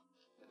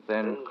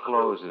 then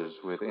closes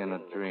within a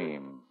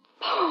dream.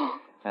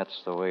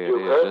 That's the way it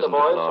You've is, heard isn't the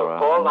voice it, Laura? of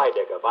Paul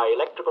Lydecker by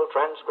electrical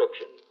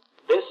transcription.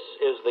 This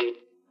is the...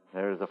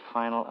 There's the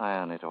final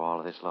irony to all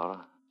of this,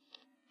 Laura.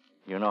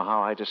 You know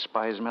how I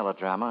despise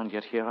melodrama, and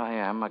yet here I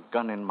am, a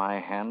gun in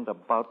my hand,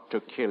 about to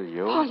kill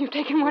you. Paul, you've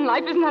taken one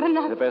life. Isn't that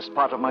enough? The best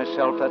part of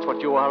myself, that's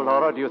what you are,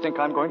 Laura. Do you think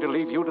I'm going to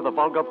leave you to the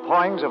vulgar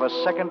pawings of a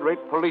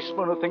second-rate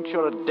policeman who thinks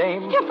you're a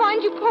dame? He'll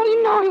find you, Paul.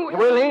 You know he will.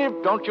 Will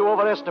he? Don't you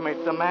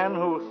overestimate the man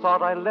who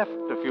thought I left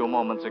a few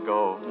moments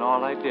ago. And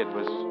all I did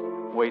was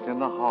wait in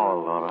the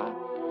hall, Laura.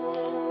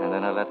 And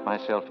then I let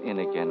myself in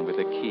again with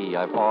the key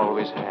I've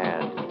always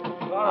had.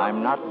 Laura.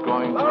 I'm not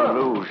going to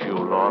lose you,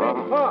 Laura.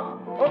 Pa,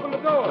 open the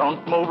door.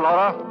 Don't move,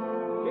 Laura.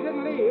 He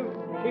didn't leave.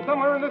 He's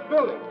somewhere in this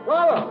building.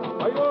 Laura,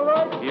 are you all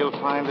right? He'll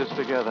find us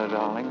together,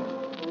 darling.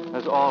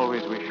 As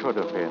always we should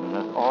have been.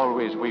 As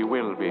always we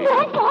will be.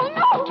 No, Paul,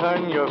 no.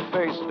 Turn your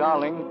face,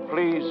 darling.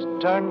 Please,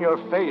 turn your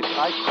face.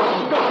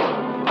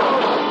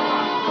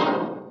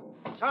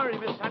 Sorry,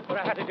 Miss Sant, but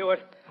I had to do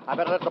it. I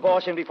better let the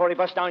boss in before he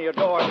busts down your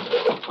door.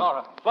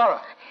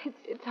 Laura.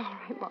 It's all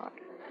right, Mark.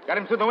 Got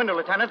him through the window,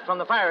 Lieutenant, from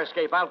the fire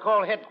escape. I'll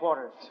call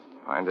headquarters.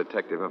 Fine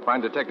detective. A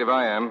fine detective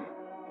I am.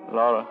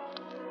 Laura.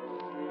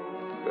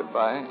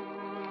 Goodbye.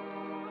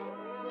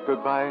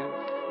 Goodbye,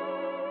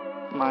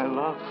 my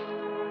love.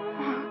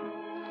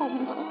 Oh,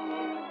 Mark.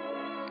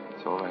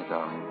 It's all right,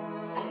 darling.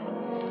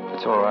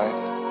 It's all right.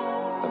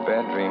 The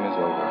bad dream is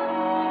over.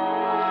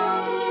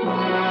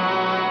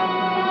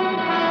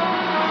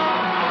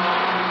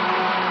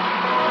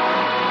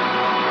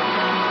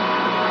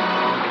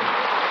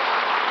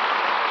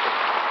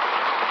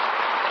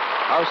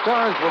 Our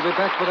stars will be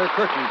back for their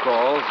curtain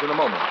calls in a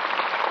moment.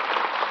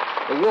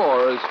 The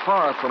war is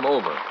far from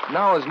over.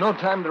 Now is no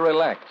time to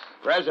relax.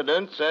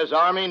 President says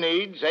Army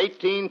needs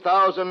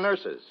 18,000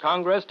 nurses.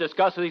 Congress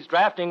discusses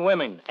drafting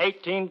women,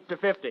 18 to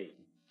 50.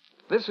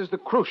 This is the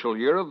crucial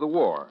year of the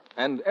war,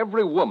 and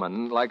every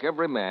woman, like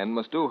every man,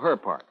 must do her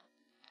part.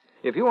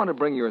 If you want to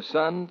bring your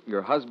son,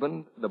 your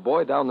husband, the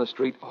boy down the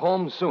street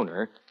home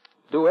sooner,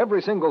 do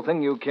every single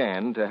thing you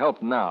can to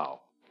help now.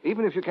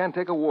 Even if you can't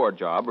take a war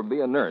job or be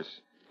a nurse,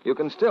 you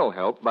can still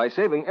help by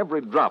saving every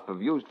drop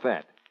of used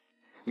fat.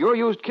 Your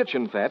used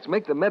kitchen fats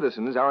make the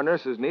medicines our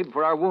nurses need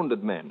for our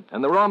wounded men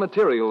and the raw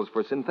materials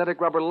for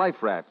synthetic rubber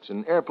life rafts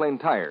and airplane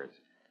tires.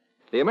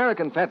 The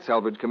American Fat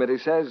Salvage Committee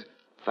says,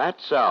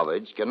 Fat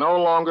salvage can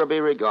no longer be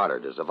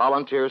regarded as a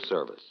volunteer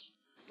service.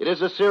 It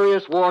is a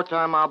serious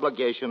wartime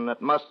obligation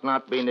that must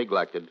not be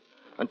neglected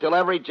until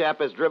every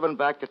Jap is driven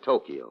back to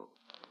Tokyo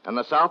and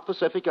the South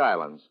Pacific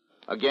Islands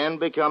again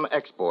become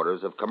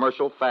exporters of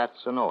commercial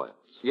fats and oils.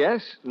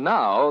 Yes,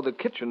 now the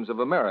kitchens of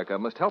America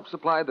must help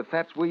supply the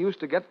fats we used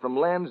to get from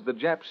lands the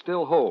Japs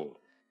still hold.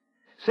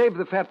 Save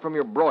the fat from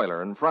your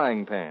broiler and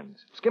frying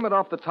pans. Skim it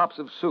off the tops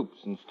of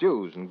soups and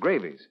stews and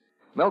gravies.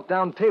 Melt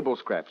down table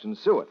scraps and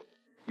suet.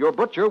 Your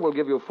butcher will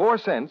give you 4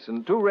 cents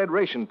and 2 red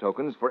ration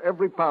tokens for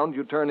every pound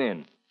you turn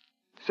in.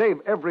 Save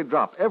every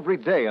drop, every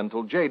day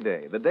until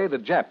J-Day, the day the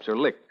Japs are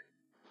licked.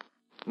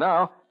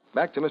 Now,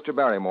 back to Mr.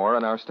 Barrymore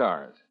and our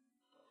stars.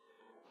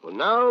 Well,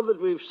 now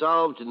that we've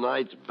solved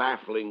tonight's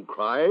baffling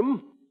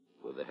crime,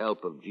 with the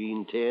help of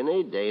Gene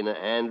Tierney, Dana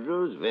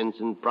Andrews,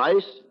 Vincent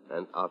Price,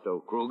 and Otto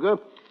Kruger,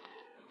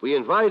 we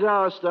invite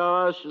our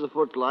stars to the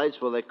footlights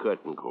for their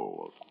curtain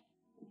calls.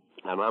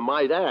 And I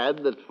might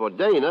add that for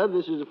Dana,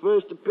 this is the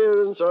first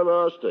appearance on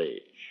our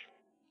stage.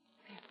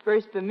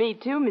 First for me,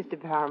 too, Mr.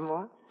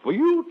 Barrymore. For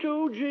you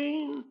too,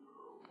 Gene?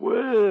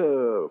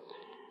 Well,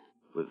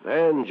 with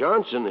Van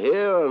Johnson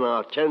here on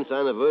our 10th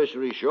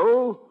anniversary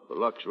show, the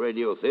Lux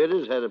Radio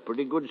Theater's had a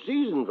pretty good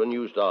season for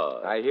new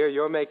stars. I hear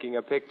you're making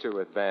a picture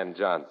with Van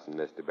Johnson,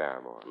 Mr.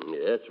 Barrymore.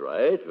 That's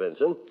right,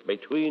 Vincent.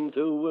 Between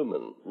 2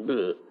 women.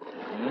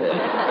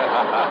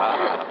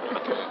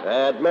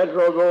 At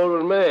Metro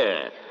Goldwyn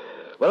Mayer.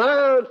 Well,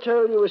 I'll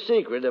tell you a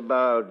secret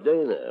about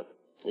Dana.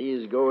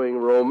 He's going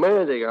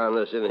romantic on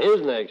us in his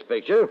next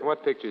picture.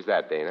 What picture's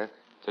that, Dana?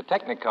 It's a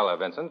Technicolor,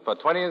 Vincent, for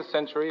 20th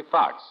Century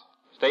Fox.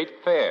 State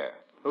Fair.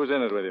 Who's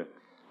in it with you?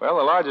 Well,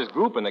 the largest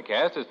group in the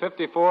cast is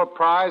 54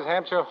 prize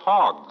Hampshire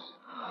hogs.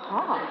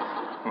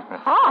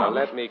 Hogs? Now,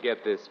 let me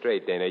get this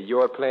straight, Dana.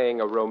 You're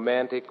playing a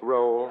romantic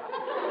role?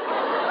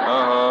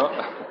 Uh-huh.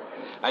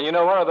 And you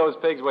know, one of those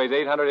pigs weighs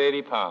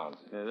 880 pounds.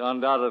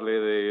 Undoubtedly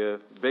the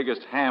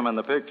biggest ham in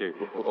the picture.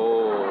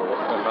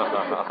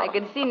 Oh. I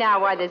can see now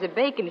why there's a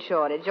bacon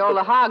shortage. All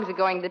the hogs are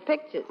going to the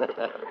pictures.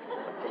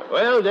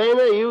 Well,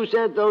 Dana, you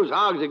set those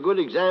hogs a good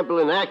example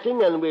in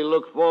acting, and we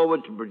look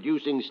forward to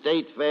producing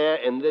State Fair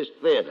in this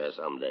theater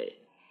someday.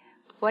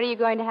 What are you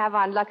going to have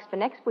on Lux for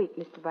next week,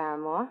 Mr.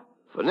 Barrymore?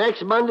 For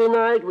next Monday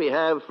night, we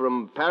have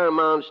from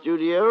Paramount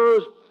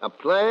Studios a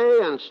play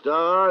and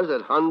stars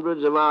that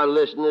hundreds of our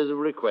listeners have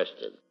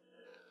requested.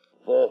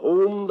 For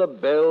Whom the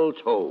Bell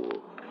Tolls.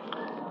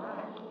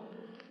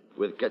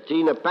 With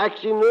Katina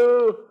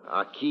Paxinu,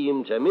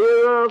 Akim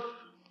Tamirov,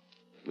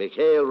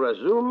 Mikhail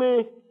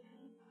Razumi,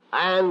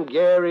 and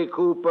Gary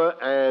Cooper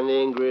and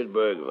Ingrid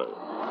Bergman.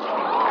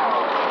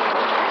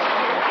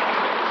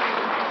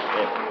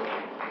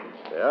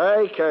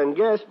 I can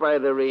guess by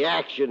the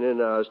reaction in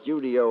our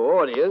studio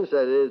audience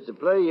that it's a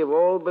play you've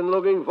all been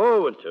looking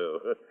forward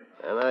to.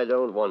 And I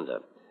don't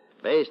wonder.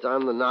 Based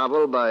on the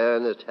novel by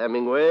Ernest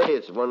Hemingway,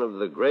 it's one of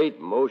the great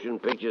motion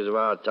pictures of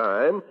our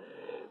time,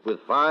 with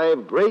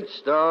 5 great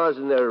stars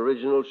in their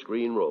original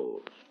screen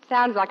roles.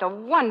 Sounds like a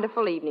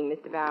wonderful evening,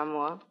 Mr.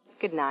 Barrymore.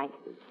 Good night.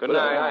 Good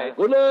night.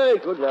 Good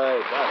night. Good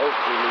night. I hope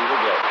we meet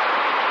again.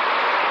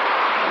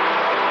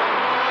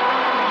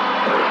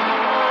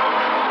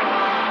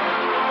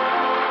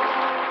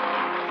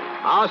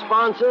 Our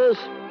sponsors,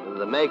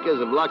 the makers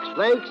of Lux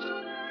Flakes,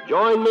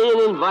 join me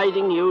in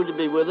inviting you to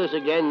be with us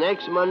again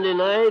next Monday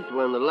night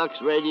when the Lux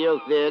Radio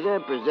Theater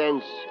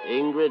presents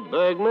Ingrid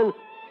Bergman,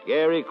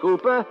 Gary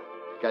Cooper,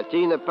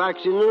 Katina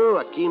Paxinu,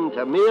 Akim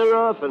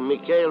Tamirov, and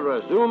Mikhail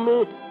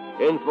Razumi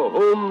in For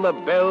Whom the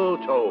Bell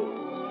Tolls.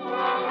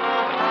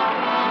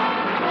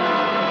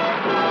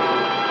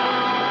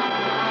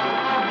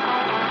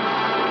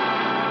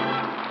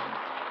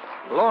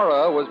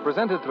 Laura was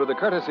presented through the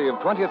courtesy of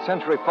 20th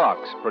Century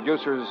Fox,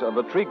 producers of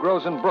A Tree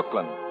Grows in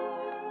Brooklyn.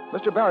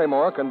 Mr.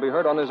 Barrymore can be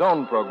heard on his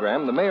own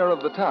program, The Mayor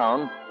of the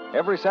Town,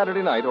 every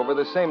Saturday night over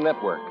the same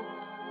network.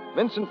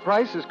 Vincent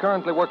Price is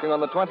currently working on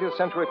the 20th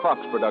Century Fox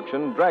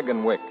production,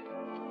 Dragonwick.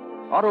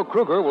 Otto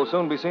Kruger will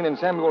soon be seen in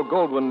Samuel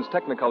Goldwyn's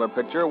Technicolor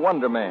picture,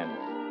 Wonder Man.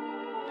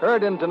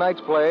 Heard in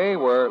tonight's play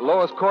were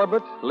Lois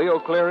Corbett, Leo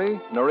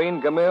Cleary,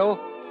 Noreen Gamil,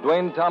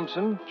 Dwayne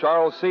Thompson,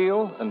 Charles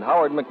Seal, and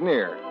Howard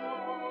McNear.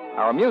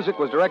 Our music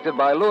was directed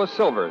by Louis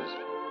Silvers.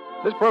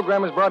 This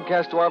program is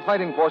broadcast to our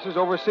fighting forces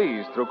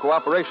overseas through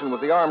cooperation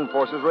with the Armed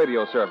Forces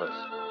Radio Service.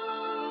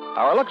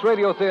 Our Lux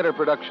Radio Theater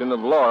production of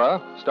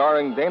Laura,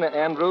 starring Dana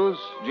Andrews,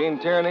 Gene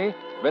Tierney,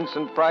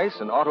 Vincent Price,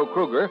 and Otto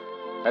Kruger,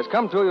 has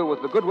come to you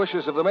with the good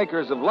wishes of the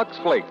makers of Lux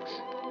Flakes,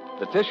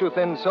 the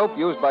tissue-thin soap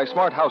used by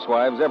smart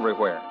housewives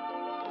everywhere.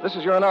 This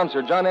is your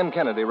announcer, John M.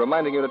 Kennedy,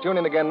 reminding you to tune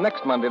in again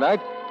next Monday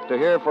night to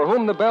hear For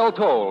Whom the Bell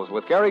Tolls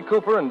with Gary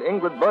Cooper and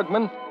Ingrid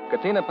Bergman,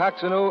 Katina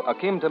Paxinu,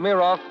 Akim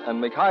Tamirov, and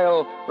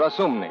Mikhail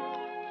Rasumny.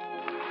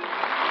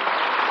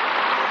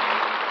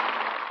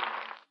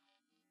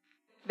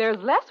 There's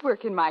less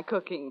work in my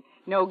cooking.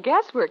 No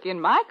guesswork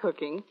in my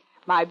cooking.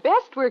 My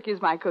best work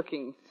is my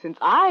cooking, since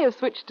I have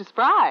switched to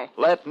Spry.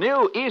 Let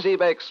new Easy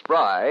Bake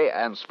Spry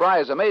and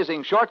Spry's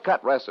amazing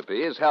shortcut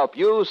recipes help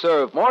you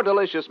serve more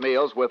delicious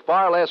meals with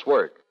far less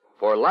work.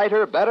 For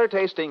lighter,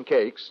 better-tasting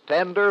cakes,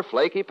 tender,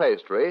 flaky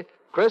pastry,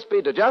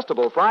 crispy,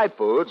 digestible fried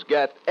foods,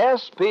 get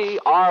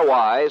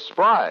S-P-R-Y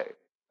Spry.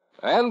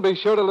 And be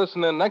sure to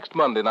listen in next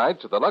Monday night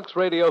to the Lux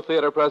Radio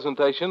Theater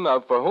presentation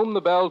of For Whom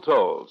the Bell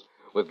Tolls,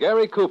 with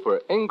Gary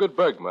Cooper, Ingrid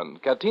Bergman,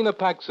 Katina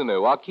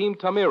Paxinu, Akim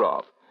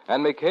Tamirov,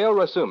 and Mikhail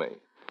Rasumi.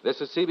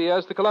 This is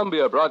CBS, the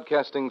Columbia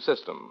Broadcasting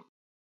System.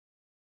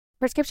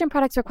 Prescription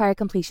products require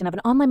completion of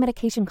an online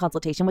medication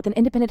consultation with an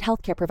independent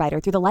healthcare provider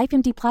through the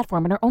LifeMD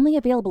platform and are only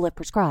available if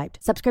prescribed.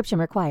 Subscription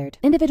required.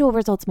 Individual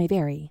results may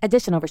vary.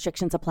 Additional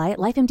restrictions apply at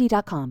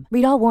lifemd.com.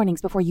 Read all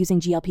warnings before using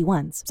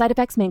GLP-1s. Side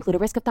effects may include a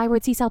risk of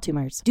thyroid C-cell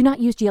tumors. Do not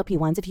use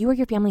GLP-1s if you or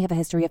your family have a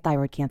history of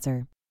thyroid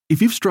cancer. If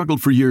you've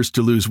struggled for years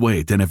to lose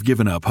weight and have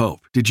given up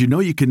hope, did you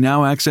know you can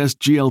now access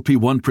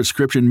GLP-1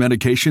 prescription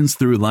medications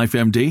through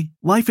LifeMD?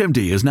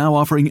 LifeMD is now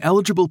offering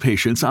eligible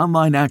patients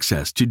online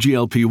access to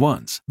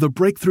GLP-1s, the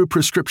breakthrough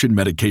prescription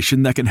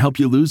medication that can help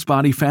you lose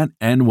body fat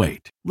and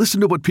weight.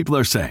 Listen to what people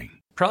are saying.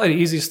 Probably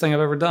the easiest thing I've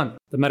ever done.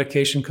 The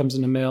medication comes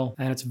in the mail,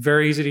 and it's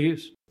very easy to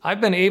use.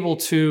 I've been able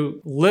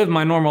to live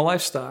my normal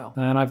lifestyle,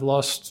 and I've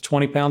lost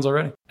 20 pounds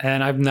already,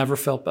 and I've never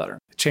felt better.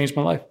 It changed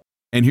my life.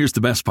 And here's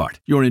the best part.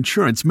 Your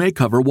insurance may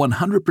cover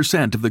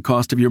 100% of the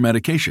cost of your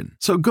medication.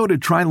 So go to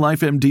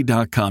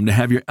TryLifeMD.com to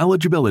have your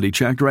eligibility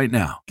checked right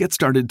now. Get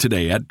started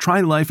today at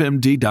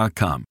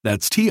TryLifeMD.com.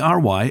 That's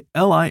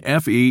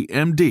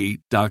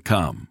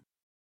TryLifeMD.com.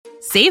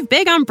 Save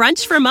big on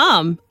brunch for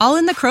mom, all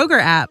in the Kroger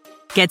app.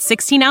 Get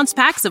 16-ounce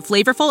packs of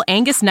flavorful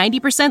Angus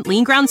 90%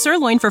 lean ground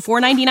sirloin for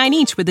 $4.99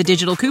 each with a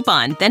digital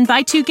coupon. Then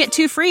buy 2, get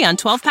 2 free on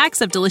 12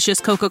 packs of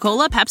delicious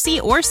Coca-Cola,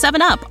 Pepsi, or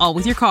 7-Up, all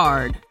with your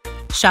card.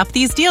 Shop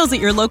these deals at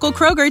your local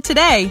Kroger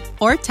today,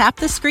 or tap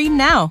the screen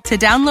now to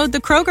download the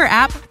Kroger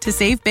app to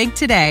save big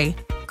today.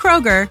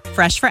 Kroger,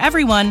 fresh for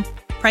everyone.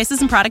 Prices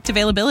and product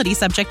availability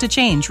subject to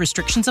change.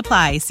 Restrictions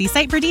apply. See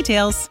site for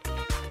details.